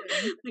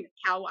 Mhm. like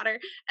cow water,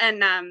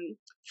 and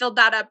filled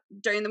that up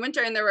during the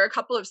winter. And there were a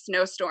couple of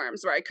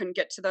snowstorms where I couldn't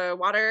get to the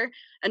water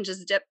and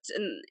just dipped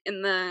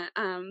in the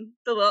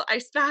little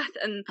ice bath.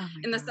 And Oh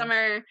my in the gosh.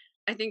 summer,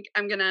 I think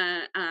I'm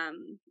gonna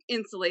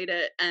insulate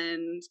it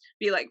and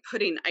be like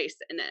putting ice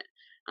in it.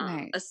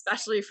 Nice.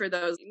 Especially for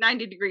those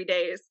 90-degree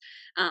days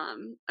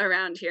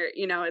around here.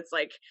 You know, it's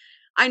like,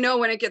 I know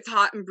when it gets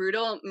hot and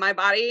brutal, my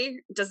body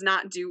does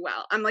not do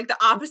well. I'm like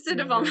the opposite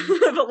of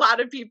of a lot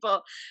of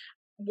people.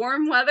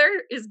 Warm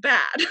weather is bad.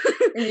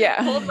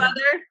 Yeah. Cold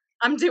weather,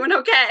 I'm doing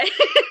okay.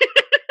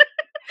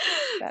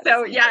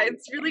 So yeah,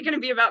 it's really going to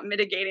be about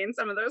mitigating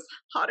some of those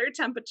hotter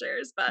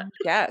temperatures, but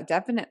yeah,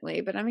 definitely.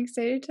 But I'm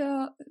excited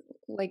to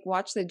like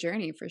watch the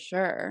journey for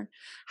sure.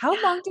 How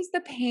yeah. long does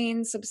the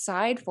pain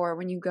subside for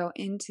when you go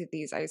into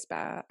these ice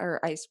bath or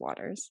ice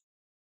waters?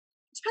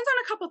 Depends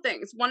on a couple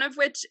things. One of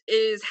which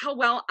is how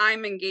well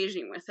I'm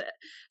engaging with it.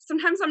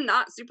 Sometimes I'm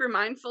not super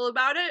mindful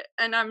about it,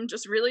 and I'm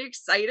just really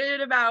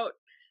excited about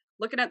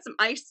looking at some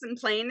ice and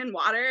playing in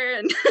water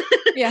and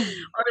Yeah.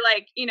 or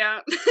like, you know,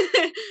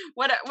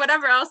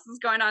 whatever else is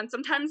going on.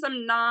 Sometimes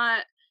I'm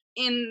not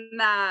in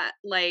that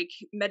like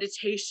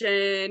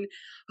meditation,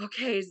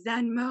 okay,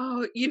 Zen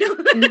mode, you know.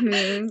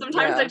 Sometimes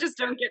I Yeah. just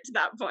don't get to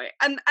that point.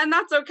 And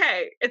that's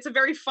okay. It's a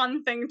very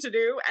fun thing to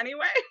do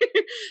anyway.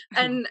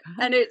 and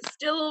Okay. and it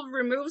still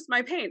removes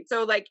my pain.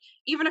 So like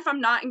even if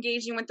I'm not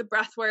engaging with the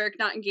breath work,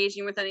 not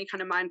engaging with any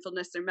kind of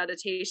mindfulness or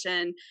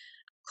meditation,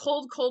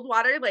 cold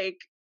water, like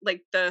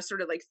the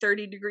sort of like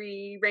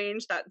 30-degree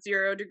range, that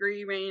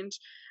 0-degree range,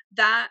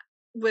 that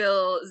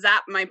will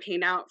zap my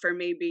pain out for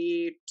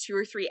maybe 2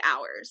 or 3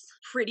 hours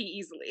pretty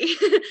easily.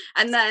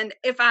 And then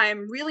if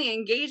I'm really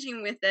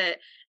engaging with it,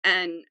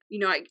 and you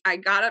know, I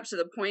got up to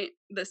the point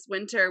this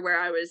winter where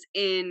I was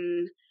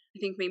in, I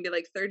think maybe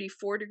like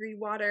 34-degree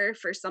water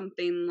for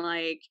something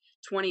like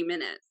 20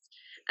 minutes.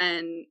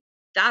 And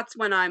that's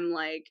when I'm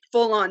like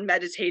full on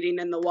meditating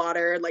in the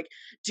water, like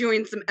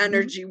doing some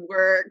energy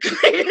work,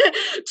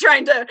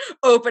 trying to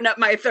open up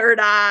my third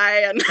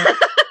eye, and I'm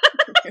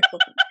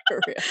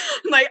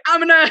like, I'm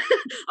gonna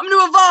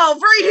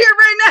evolve right here,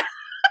 right now.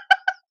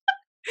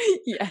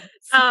 Yes.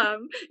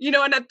 You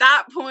know, and at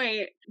that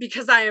point,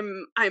 because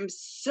I'm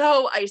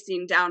so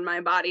icing down my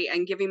body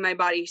and giving my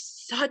body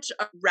such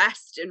a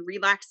rest and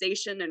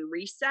relaxation and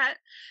reset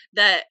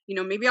that, you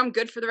know, maybe I'm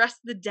good for the rest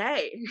of the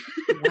day.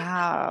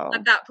 Wow.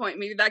 At that point,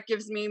 maybe that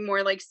gives me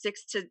more like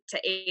 6 to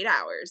 8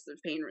 hours of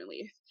pain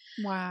relief.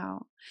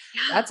 Wow.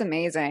 Yeah. That's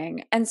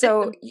amazing. And It's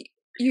so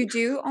you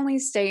do only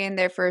stay in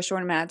there for a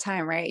short amount of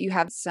time, right? You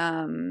have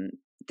some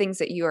things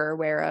that you are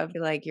aware of,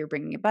 like you're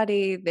bringing a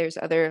buddy. There's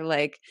other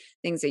like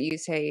things that you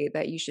say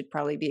that you should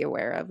probably be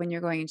aware of when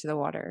you're going into the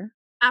water.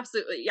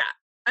 absolutely, yeah.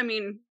 I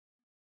mean,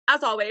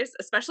 as always,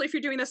 especially if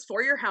you're doing this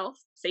for your health,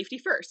 safety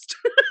first.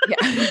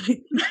 Yeah.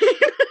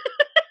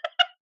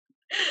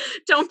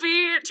 Don't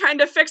be trying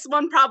to fix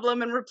one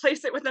problem and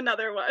replace it with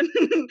another one.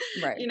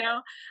 Right. You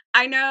know,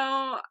 I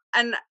know,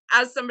 and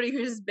as somebody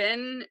who's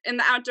been in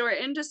the outdoor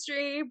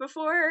industry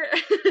before,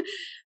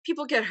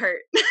 people get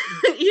hurt,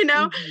 you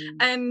know? Mhm.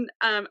 And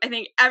I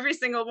think every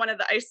single one of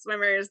the ice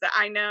swimmers that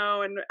I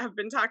know and have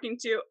been talking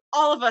to,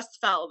 all of us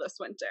fell this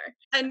winter.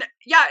 And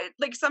yeah,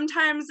 like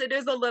sometimes it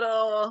is a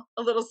little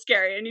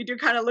scary, and you do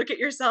kind of look at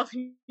yourself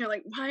and you're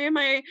like, why am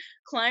I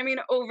climbing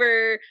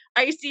over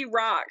icy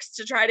rocks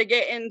to try to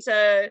get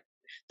into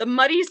the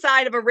muddy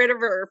side of a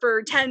river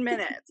for 10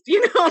 minutes? You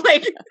know,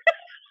 like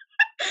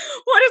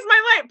what is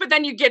my life? But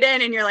then you get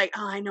in and you're like,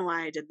 oh, I know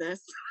why I did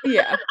this.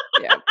 Yeah.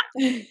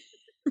 Yeah.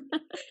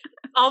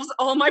 Solves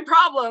all my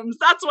problems.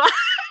 That's why.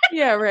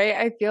 Yeah, right.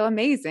 I feel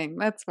amazing.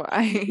 That's why.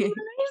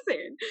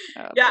 Amazing.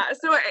 Oh, Yeah.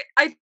 So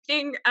I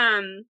think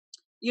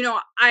you know,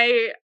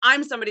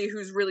 I'm somebody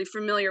who's really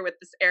familiar with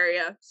this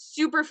area,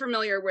 super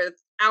familiar with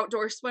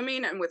outdoor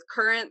swimming and with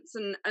currents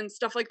and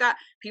stuff like that.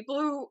 People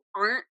who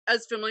aren't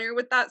as familiar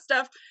with that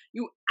stuff,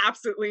 you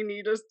absolutely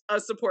need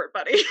a support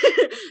buddy.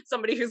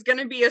 Somebody who's going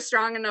to be a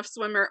strong enough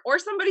swimmer, or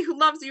somebody who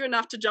loves you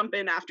enough to jump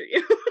in after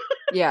you.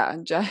 yeah.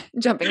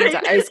 Jumping Right?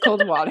 into ice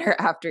cold water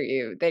after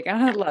you. They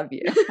gotta love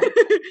you.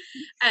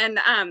 And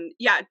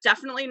yeah,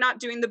 definitely not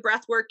doing the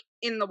breath work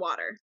in the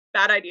water.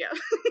 Bad idea.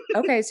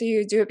 Okay. So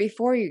you do it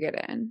before you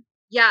get in.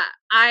 Yeah,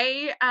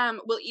 I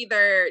will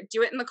either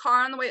do it in the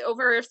car on the way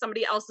over if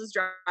somebody else is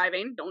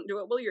driving. Don't do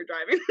it while you're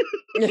driving.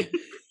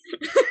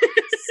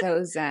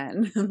 So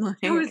zen. So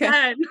Like,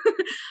 zen.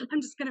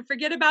 I'm just gonna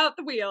forget about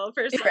the wheel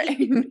for a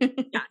second.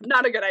 right. Yeah,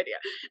 not a good idea.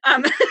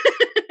 Um,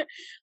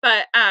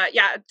 but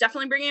yeah,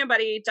 definitely bringing a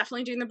buddy.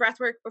 Definitely doing the breath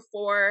work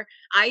before.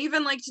 I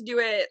even like to do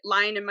it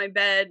lying in my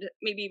bed,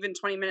 maybe even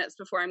 20 minutes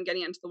before I'm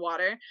getting into the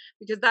water,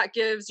 because that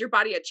gives your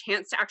body a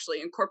chance to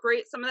actually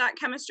incorporate some of that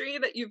chemistry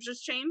that you've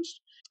just changed.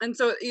 And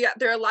so, yeah,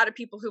 there are a lot of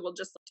people who will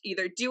just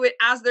either do it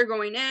as they're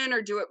going in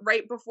or do it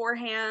right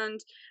beforehand.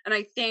 And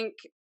I think,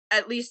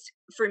 at least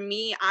for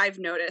me, I've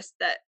noticed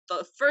that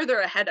the further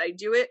ahead I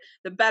do it,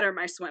 the better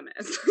my swim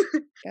is.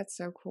 That's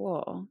so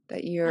cool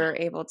that Yeah. you're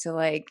able to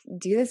like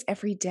do this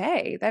every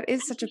day. That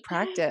is such a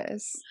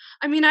practice.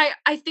 I mean, I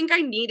think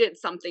I needed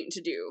something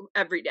to do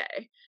every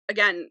day.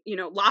 Again, you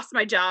know, lost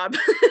my job.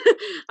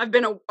 I've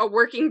been a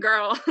working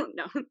girl.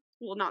 No,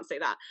 we'll not say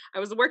that. I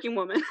was a working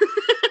woman.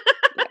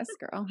 Yes,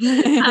 girl.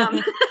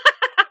 um,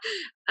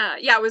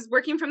 Yeah, I was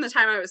working from the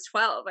time I was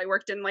 12. I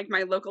worked in like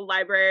my local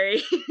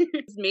library,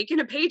 was making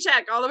a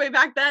paycheck all the way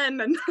back then,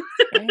 and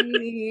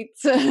Right.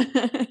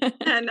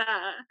 and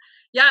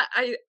yeah,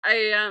 I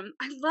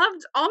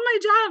loved all my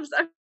jobs.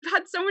 I've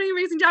had so many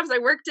amazing jobs. I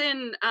worked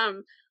in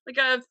like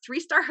a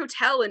 3-star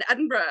hotel in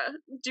Edinburgh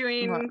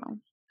doing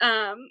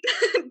Wow.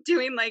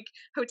 doing like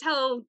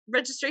hotel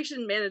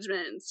registration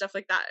management and stuff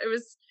like that.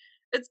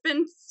 It's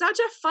been such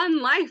a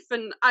fun life,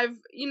 and I've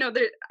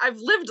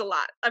lived a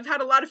lot. I've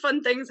had a lot of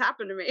fun things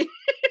happen to me.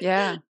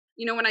 Yeah.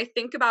 When I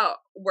think about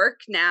work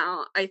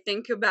now, I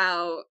think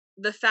about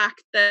the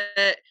fact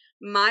that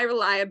my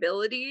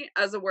reliability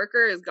as a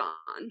worker is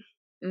gone.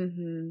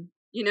 Mhm.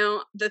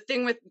 The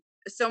thing with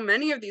so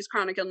many of these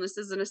chronic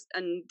illnesses,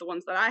 and the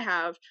ones that I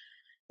have,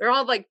 they're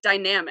all like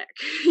dynamic.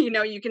 You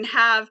can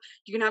have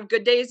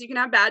good days, you can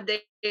have bad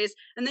days,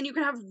 and then you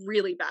can have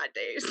really bad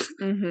days.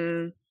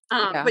 Mhm.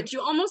 Yeah. But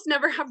you almost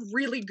never have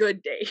really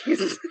good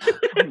days.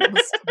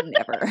 Almost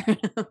never.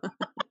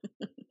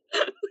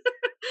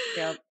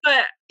 Yep.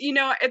 But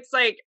it's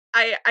like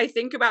I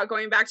think about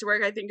going back to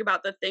work. I think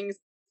about the things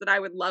that I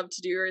would love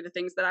to do, or the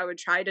things that I would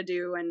try to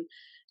do, and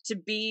to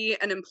be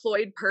an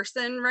employed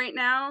person right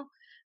now,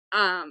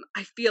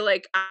 I feel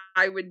like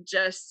I would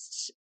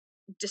just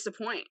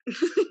disappoint.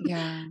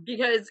 Yeah,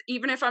 Because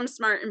even if I'm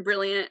smart and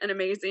brilliant and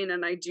amazing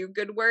and I do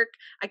good work,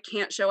 I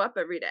can't show up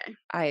every day.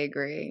 I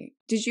agree.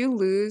 Did you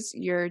lose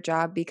your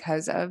job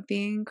because of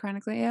being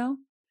chronically ill?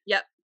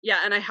 Yep. Yeah,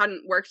 and I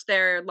hadn't worked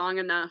there long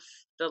enough,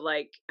 the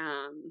like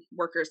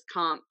workers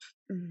comp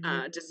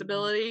Mhm.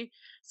 disability.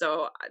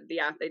 So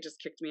yeah, they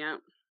just kicked me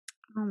out.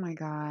 Oh my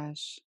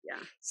gosh. Yeah.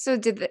 So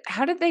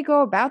how did they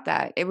go about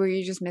that? Were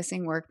you just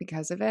missing work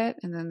because of it?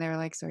 And then they're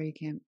like, sorry, you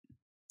can't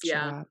show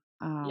Yeah. up.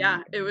 Oh my Yeah,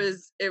 it god.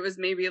 was it was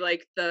maybe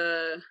like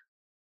the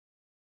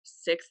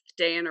 6th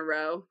day in a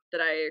row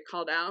that I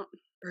called out.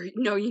 Or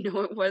no,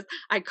 it was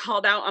I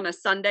called out on a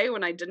Sunday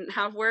when I didn't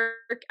have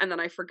work, and then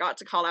I forgot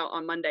to call out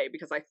on Monday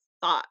because I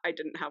thought I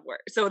didn't have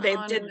work. So they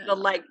Oh did the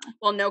like, no.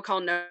 well, no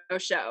call, no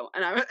show.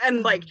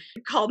 And like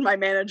Oh. called my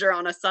manager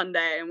on a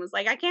Sunday and was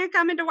like, I can't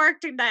come into work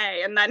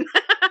today. And then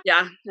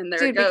yeah, and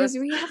there it Dude, goes. because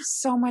we have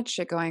so much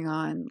shit going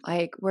on.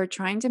 Like, we're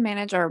trying to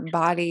manage our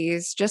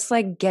bodies. Just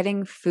like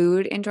getting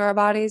food into our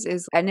bodies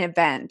is an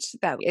event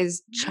that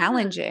is Yeah.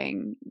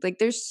 challenging. Like,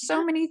 there's so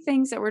Yeah. many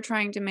things that we're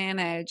trying to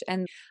manage,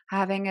 and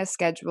having a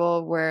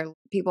schedule where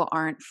people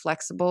aren't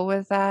flexible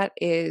with that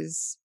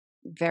is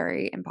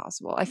very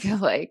impossible, I feel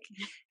like.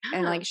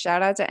 And Yeah. like,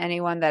 shout out to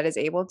anyone that is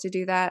able to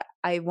do that.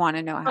 I want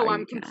to know how Oh, you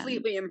I'm can.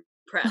 completely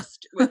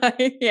impressed with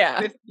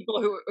Yeah.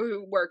 people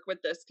who work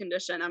with this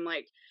condition. I'm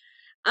like,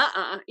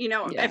 if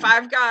Yeah.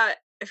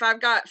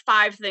 I've got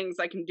 5 things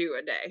I can do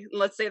a day,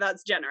 let's say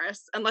that's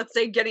generous, and let's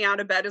say getting out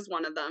of bed is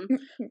one of them.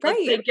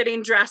 Let's say Right.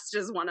 getting dressed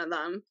is one of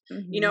them.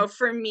 Hmm.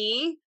 For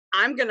me,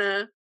 I'm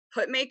gonna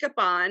put makeup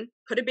on,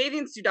 put a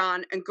bathing suit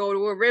on, and go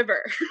to a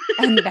river.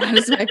 And that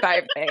is my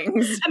 5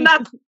 things. And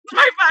that's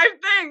my 5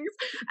 things.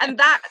 And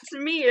that to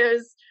me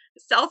is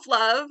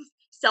self-love,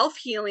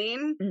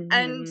 self-healing,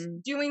 and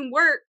Mhm. doing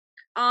work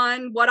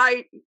on what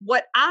I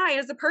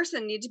as a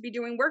person need to be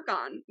doing work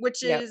on,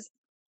 which Yep. is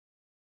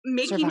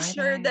making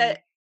sure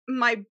that Surviving.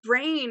 my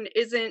brain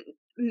isn't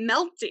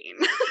melting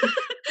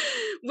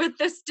with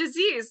this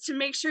disease, to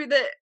make sure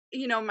that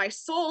my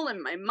soul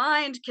and my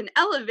mind can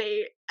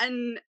elevate,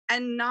 and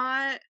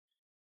not,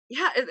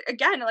 yeah,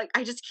 again, like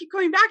I just keep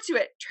going back to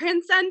it,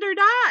 transcend or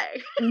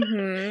die.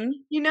 Mhm.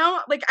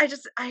 Like I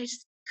just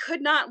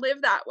could not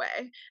live that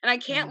way, and I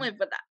can't Yeah. live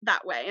with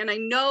that way, and I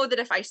know that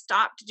if I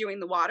stopped doing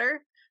the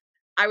water,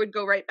 I would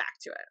go right back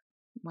to it.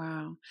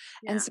 Wow.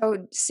 And Yeah.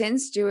 so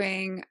since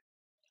doing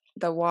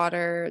the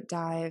water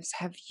dives,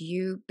 have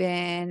you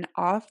been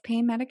off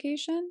pain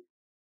medication?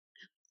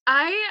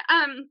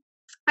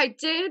 I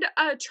did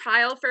a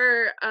trial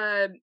for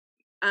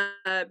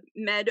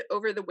med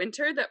over the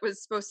winter that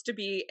was supposed to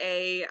be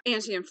a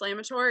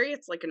anti-inflammatory.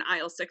 It's like an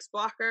IL-6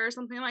 blocker or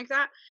something like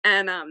that.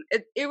 And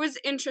it was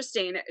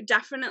interesting. It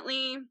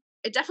definitely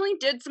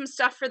did some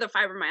stuff for the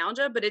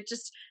fibromyalgia, but it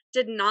just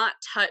did not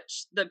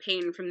touch the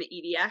pain from the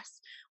EDS,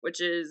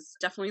 which is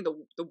definitely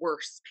the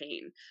worst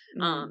pain.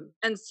 Mm.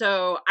 And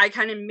so I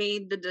kind of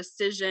made the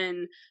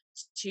decision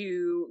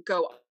to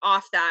go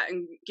off that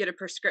and get a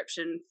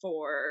prescription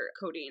for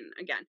codeine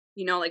again.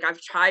 Like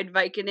I've tried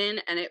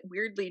Vicodin, and it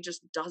weirdly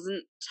just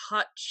doesn't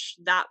touch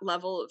that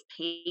level of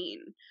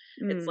pain.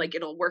 It's Mm. like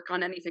it'll work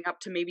on anything up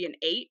to maybe an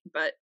 8,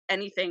 but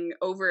anything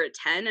over a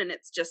 10, and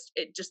it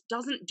just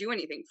doesn't do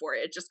anything for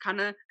it. It just kind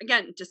of,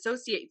 again,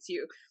 dissociates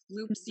you,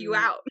 loops you Mhm.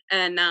 out.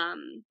 And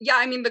yeah,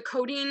 I mean, the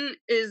codeine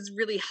is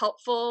really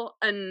helpful,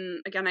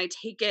 and again, I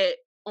take it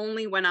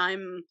only when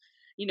I'm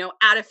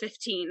out of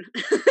 15.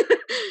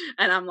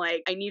 And I'm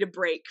like, I need a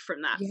break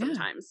from that Yeah.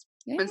 sometimes.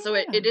 And so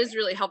it Yeah. is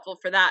really helpful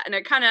for that. And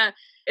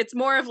it's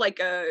more of like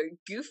a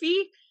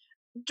goofy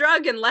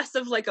drug and less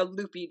of like a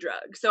loopy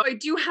drug. So I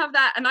do have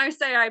that. And I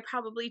say I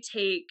probably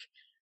take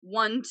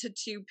 1 to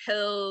 2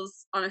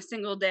 pills on a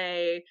single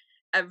day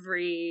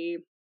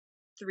every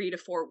 3 to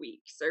 4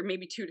 weeks, or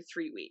maybe 2 to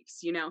 3 weeks.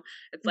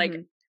 It's like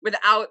Mhm.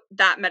 without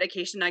that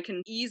medication, I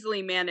can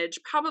easily manage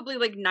probably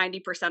like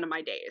 90% of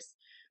my days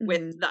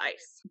with Mhm. the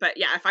ice. But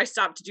yeah, if I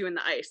stopped doing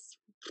the ice,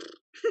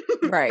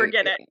 Right.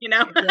 forget it, you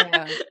know.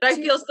 Yeah. But I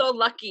feel so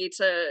lucky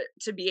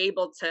to be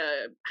able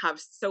to have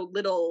so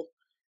little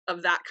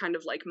of that kind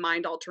of like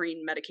mind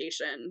altering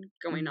medication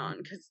going on,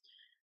 Mhm. because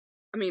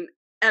I mean,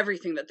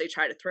 everything that they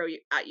try to throw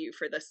at you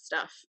for this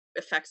stuff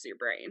affects your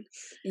brain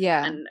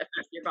Yeah. and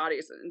affects your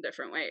bodies in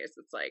different ways.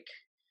 It's like,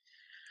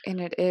 And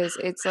it is.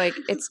 It's like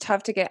it's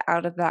tough to get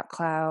out of that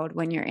cloud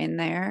when you're in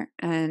there,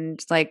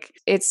 and, like,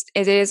 it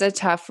is a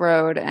tough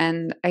road,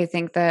 and I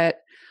think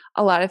that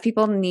a lot of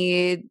people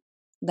need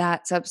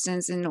that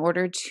substance in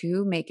order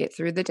to make it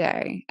through the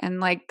day, and,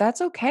 like,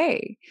 that's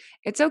okay.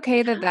 It's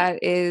okay that yeah,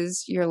 that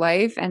is your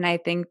life, and I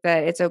think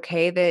that it's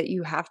okay that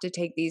you have to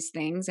take these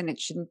things, and it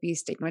shouldn't be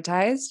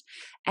stigmatized,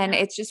 and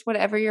yeah, it's just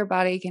whatever your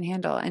body can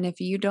handle, and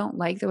if you don't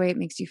like the way it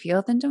makes you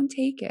feel, then don't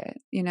take it,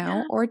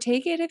 yeah, or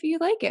take it if you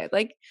like it,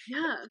 like,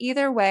 yeah.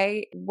 either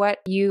way, what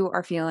you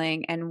are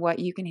feeling and what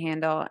you can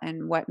handle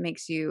and what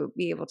makes you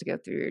be able to go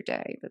through your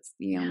day. That's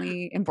the Yeah.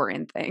 only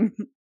important thing.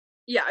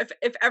 Yeah,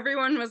 if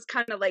everyone was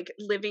kind of like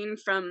living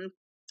from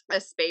a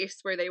space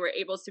where they were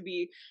able to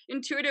be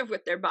intuitive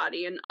with their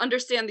body and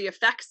understand the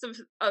effects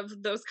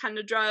of those kind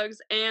of drugs,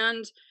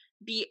 and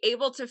be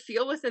able to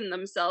feel within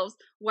themselves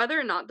whether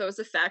or not those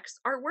effects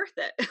are worth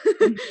it.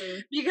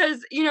 Mhm.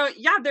 Because,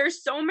 yeah,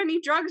 there's so many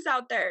drugs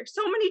out there.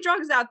 So many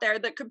drugs out there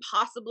that could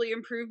possibly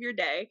improve your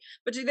day,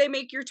 but do they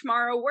make your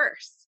tomorrow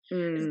worse?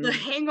 Is the Mm.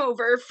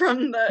 hangover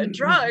from the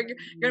drug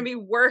going to be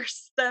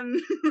worse than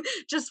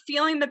just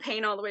feeling the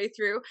pain all the way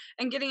through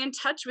and getting in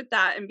touch with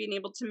that and being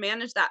able to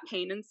manage that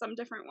pain in some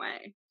different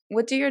way?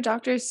 What do your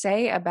doctors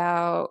say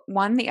about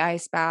 1, the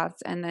ice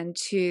baths, and then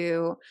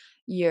 2,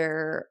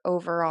 your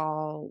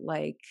overall,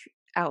 like,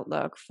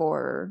 outlook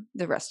for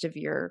the rest of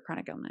your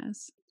chronic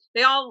illness?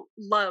 They all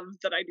love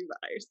that I do the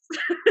ice.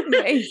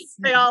 Nice.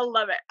 They all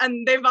love it.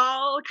 And they've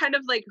all kind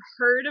of like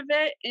heard of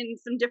it in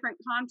some different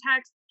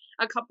contexts.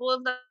 A couple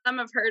of them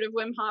have heard of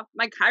Wim Hof.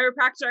 My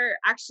chiropractor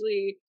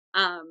actually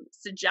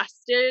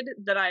suggested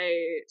that I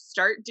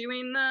start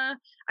doing the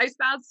ice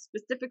baths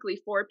specifically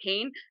for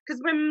pain,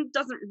 because Wim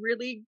doesn't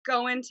really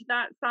go into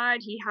that side.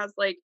 He has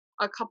like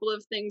a couple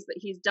of things that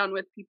he's done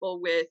with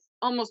people with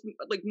almost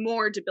like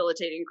more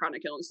debilitating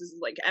chronic illnesses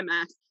like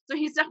MS. So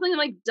he's definitely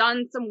like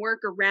done some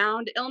work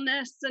around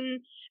illness, and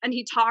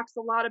he talks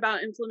a lot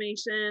about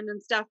inflammation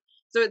and stuff.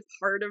 So it's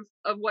part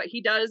of what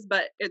he does,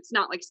 but it's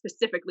not like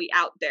specifically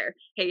out there.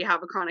 Hey, you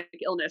have a chronic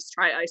illness,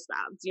 try ice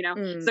baths.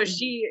 Mm, So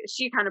mhm.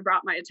 she kind of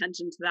brought my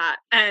attention to that,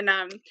 and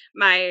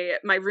my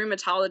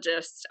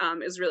rheumatologist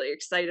is really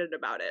excited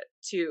about it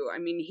too. I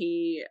mean,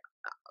 he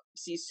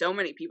sees so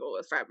many people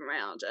with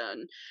fibromyalgia,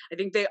 and I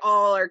think they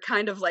all are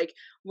kind of like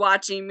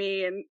watching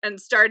me and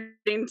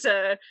starting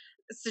to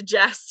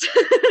suggest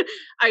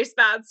ice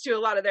baths to a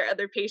lot of their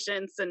other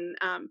patients. And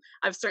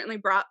I've certainly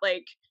brought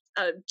like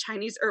a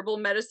Chinese herbal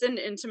medicine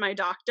into my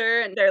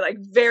doctor, and they're like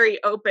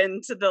very open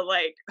to the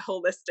like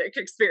holistic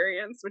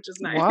experience, which is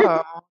nice.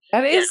 Whoa.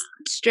 That Yeah. is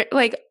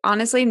like,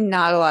 honestly,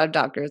 not a lot of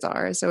doctors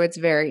are, so it's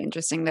very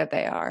interesting that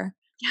they are.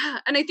 Yeah,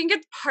 and I think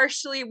it's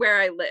partially where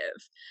I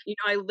live.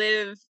 I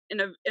live in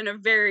a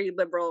very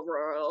liberal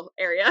rural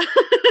area.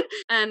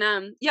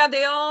 And yeah,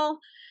 they all,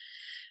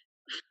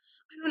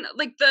 I don't know,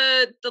 like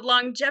the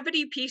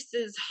longevity piece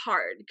is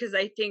hard, because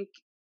I think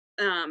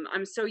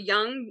I'm so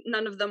young,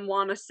 none of them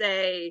want to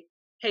say,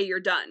 "Hey,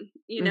 you're done."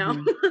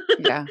 Mhm.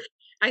 Yeah.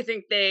 I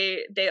think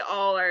they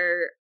all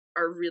are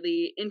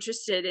really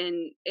interested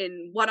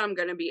in what I'm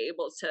going to be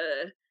able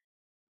to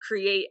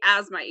create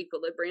as my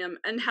equilibrium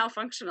and how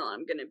functional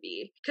I'm going to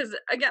be. Because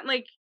again,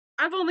 like,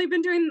 I've only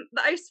been doing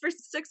the ice for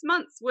 6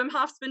 months. Wim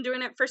Hof's been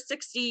doing it for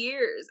 60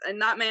 years,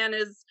 and that man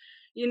is,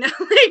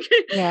 like,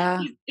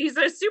 Yeah. he's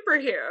a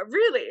superhero,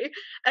 really.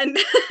 And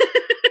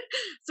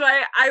so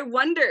I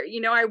wonder,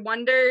 I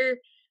wonder,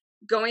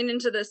 going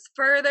into this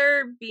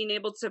further, being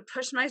able to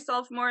push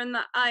myself more in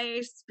the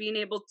ice, being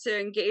able to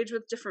engage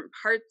with different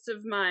parts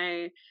of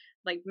my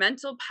like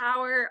mental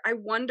power. I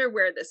wonder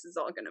where this is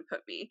all going to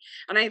put me.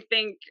 And I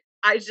think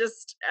I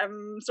just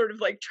am sort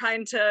of like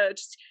trying to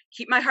just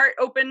keep my heart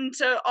open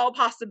to all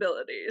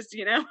possibilities.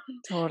 If things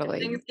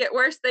Totally. get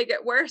worse, they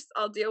get worse.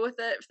 I'll deal with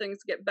it. If things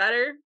get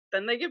better,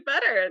 then they get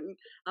better. And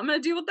I'm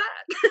going to deal with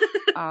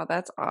that. Oh,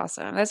 that's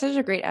awesome. That's such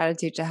a great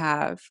attitude to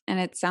have, and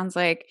it sounds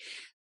like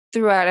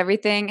throughout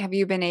everything, have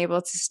you been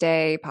able to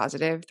stay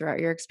positive throughout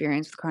your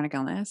experience with chronic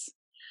illness?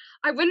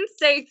 I wouldn't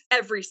say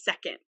every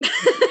second.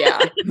 Yeah.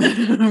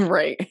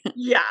 Right.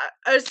 Yeah,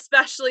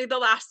 especially the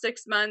last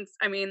 6 months.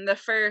 I mean, the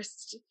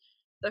first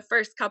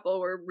couple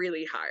were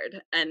really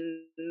hard, and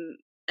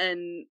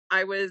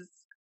I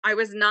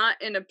was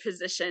not in a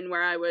position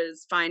where I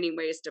was finding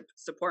ways to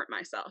support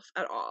myself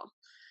at all.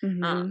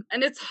 Mhm.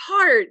 And it's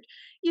hard,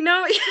 you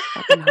know?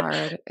 Fucking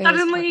hard. It is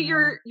Suddenly fucking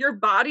hard. your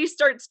body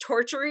starts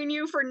torturing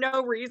you for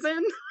no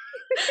reason.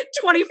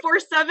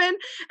 24/7,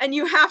 and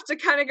you have to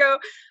kind of go,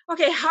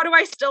 okay, how do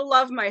I still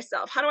love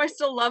myself? How do I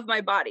still love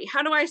my body?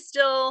 How do I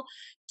still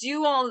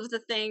do all of the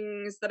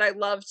things that I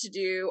love to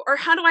do? Or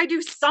how do I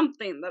do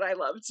something that I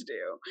love to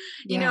do?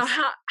 You know,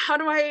 Yes. how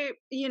do I,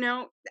 you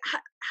know,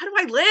 how do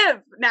I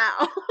live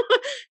now?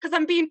 Because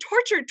I'm being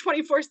tortured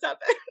 24/7.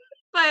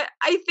 But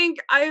I think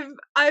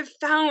I've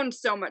found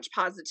so much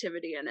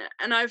positivity in it,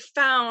 and I've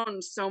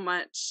found so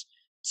much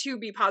to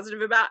be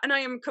positive about, and I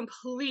am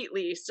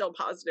completely still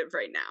positive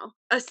right now,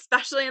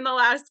 especially in the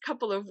last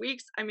couple of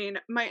weeks. I mean,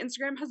 my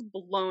Instagram has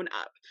blown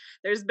up.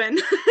 There's been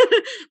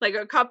like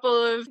a couple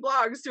of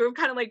blogs who have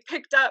kind of like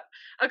picked up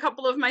a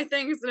couple of my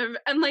things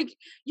and like,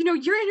 you know,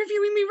 you're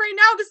interviewing me right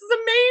now. This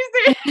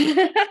is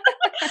amazing.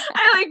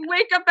 I like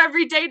wake up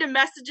every day to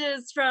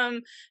messages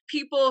from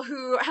people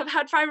who have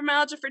had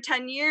fibromyalgia for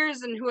 10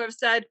 years and who have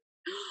said,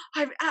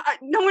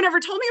 no one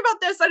ever told me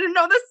about this. I didn't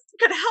know this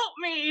could help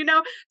me, you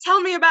know, tell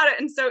me about it.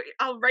 And so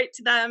I'll write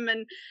to them,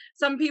 and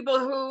some people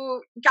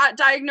who got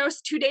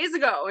diagnosed 2 days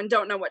ago and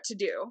don't know what to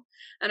do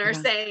and are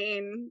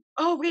saying,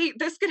 oh, wait,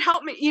 this could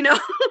help me. You know,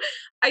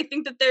 I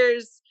think that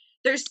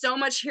there's so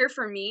much here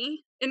for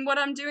me in what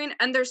I'm doing,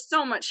 and there's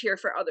so much here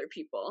for other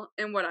people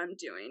in what I'm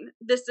doing.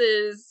 This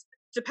is,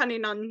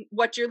 depending on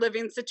what your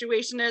living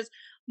situation is,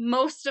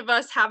 most of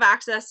us have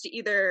access to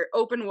either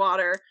open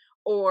water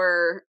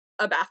or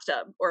a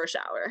bathtub or a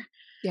shower.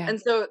 Yeah.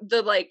 And so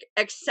the like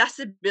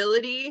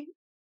accessibility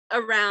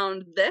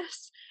around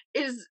this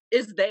is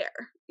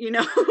there, you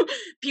know.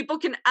 People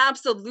can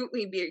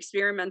absolutely be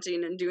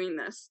experimenting and doing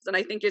this, and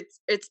I think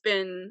it's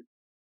been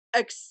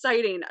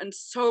exciting and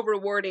so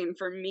rewarding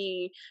for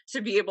me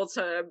to be able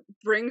to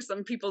bring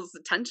some people's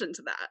attention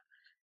to that.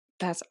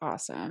 That's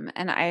awesome.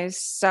 And I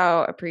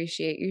so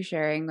appreciate you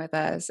sharing with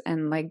us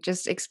and like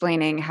just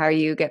explaining how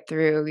you get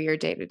through your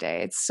day to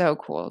day. It's so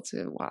cool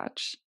to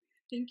watch.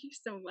 Thank you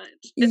so much.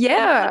 It's been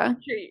Yeah. such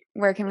a treat.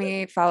 Where can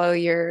we follow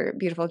your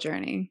beautiful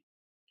journey?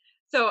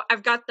 So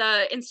I've got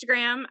the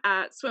Instagram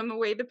at Swim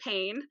Away the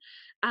Pain.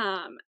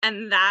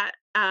 And that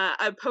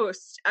I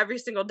post every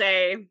single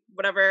day,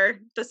 whatever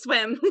the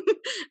swim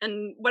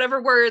and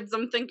whatever words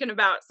I'm thinking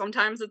about.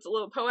 Sometimes it's a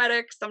little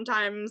poetic,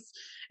 sometimes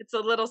it's a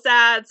little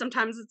sad,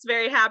 sometimes it's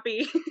very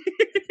happy.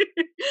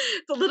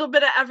 It's a little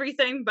bit of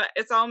everything, but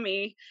it's all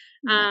me.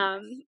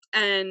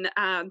 And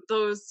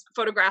those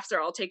photographs are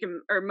all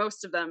taken, or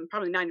most of them,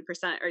 probably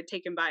 90% are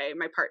taken by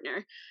my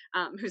partner,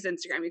 whose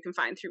Instagram you can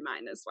find through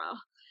mine as well.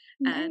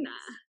 Nice. And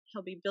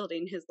he'll be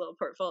building his little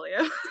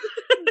portfolio.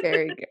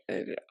 Very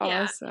good.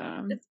 Yeah.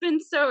 Awesome. It's been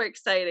so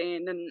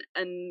exciting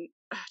and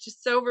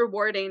just so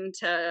rewarding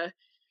to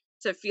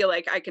feel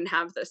like I can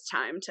have this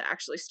time to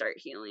actually start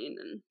healing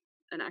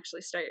and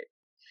actually start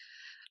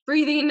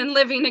breathing and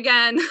living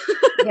again.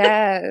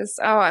 Yes.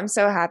 Oh, I'm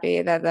so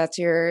happy that that's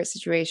your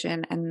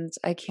situation, and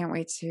I can't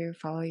wait to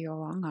follow you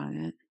along on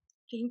it.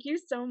 Thank you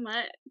so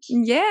much.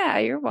 Yeah,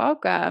 you're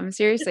welcome.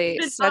 Seriously,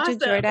 It's such a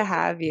joy awesome. to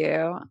have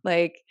you.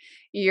 Like,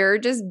 you're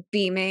just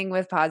beaming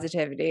with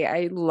positivity.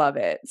 I love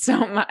it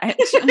so much.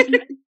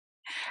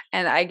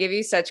 And I give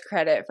you such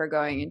credit for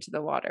going into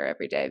the water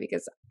every day,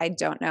 because I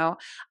don't know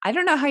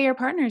how your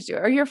partners do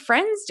it or your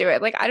friends do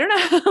it. Like, I don't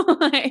know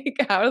like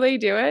how they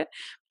do it.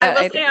 I But will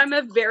I say think I'm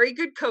a very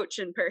good coach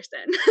in person.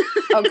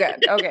 oh,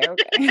 good. Okay.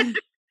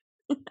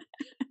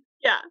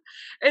 Yeah.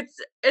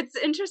 It's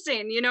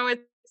interesting. You know,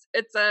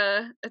 it's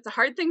a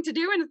hard thing to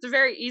do, and it's a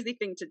very easy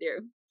thing to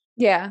do.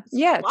 Yeah. Just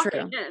Yeah, walking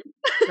true. in.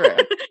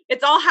 True.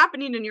 It's all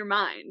happening in your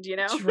mind, you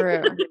know?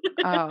 True.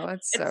 Oh,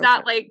 it's so It's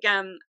not funny. like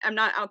I'm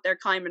not out there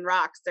climbing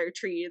rocks or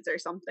trees or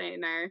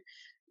something, or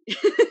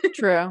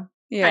True. trying to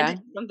Yeah.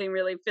 do something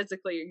really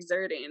physically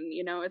exerting,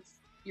 you know. It's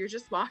you're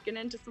just walking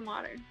into some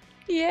water.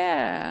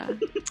 Yeah.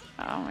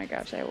 Oh my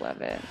gosh, I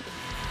love it.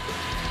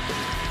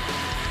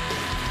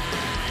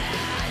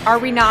 Are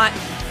we not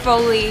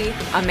fully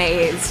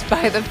amazed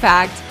by the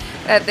fact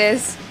that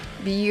this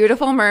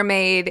beautiful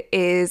mermaid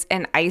is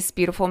an ice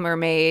beautiful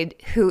mermaid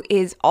who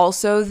is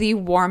also the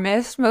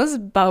warmest,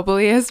 most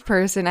bubbliest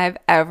person I've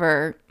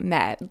ever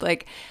met?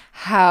 Like,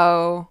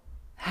 how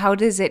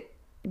does it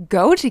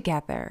go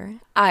together?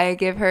 I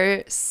give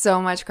her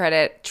so much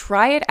credit.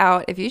 Try it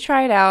out. If you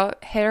try it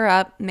out, hit her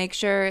up. Make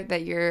sure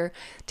that you're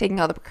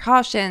taking all the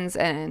precautions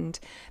and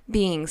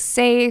being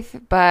safe,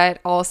 but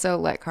also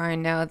let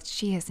Karin know that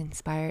she has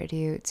inspired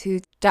you to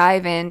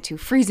dive into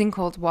freezing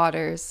cold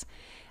waters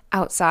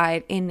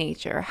outside in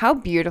nature. How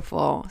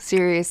beautiful.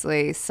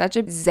 Seriously, such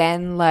a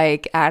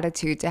zen-like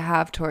attitude to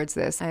have towards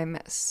this. I'm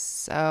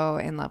so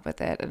in love with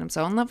it, and I'm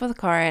so in love with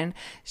Karin.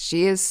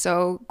 She is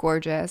so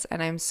gorgeous,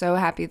 and I'm so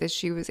happy that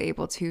she was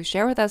able to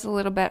share with us a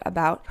little bit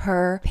about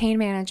her pain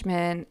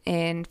management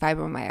in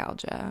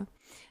fibromyalgia.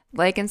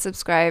 Like and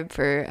subscribe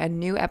for a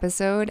new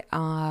episode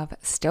of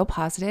Still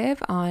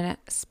Positive on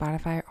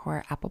Spotify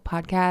or Apple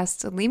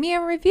Podcasts. Leave me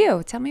a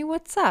review. Tell me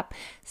what's up.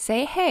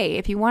 Say, hey,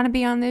 if you want to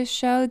be on this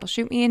show,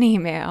 shoot me an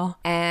email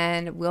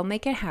and we'll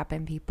make it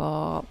happen,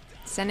 people.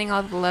 Sending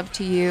all the love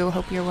to you.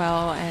 Hope you're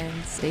well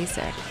and stay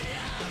sick.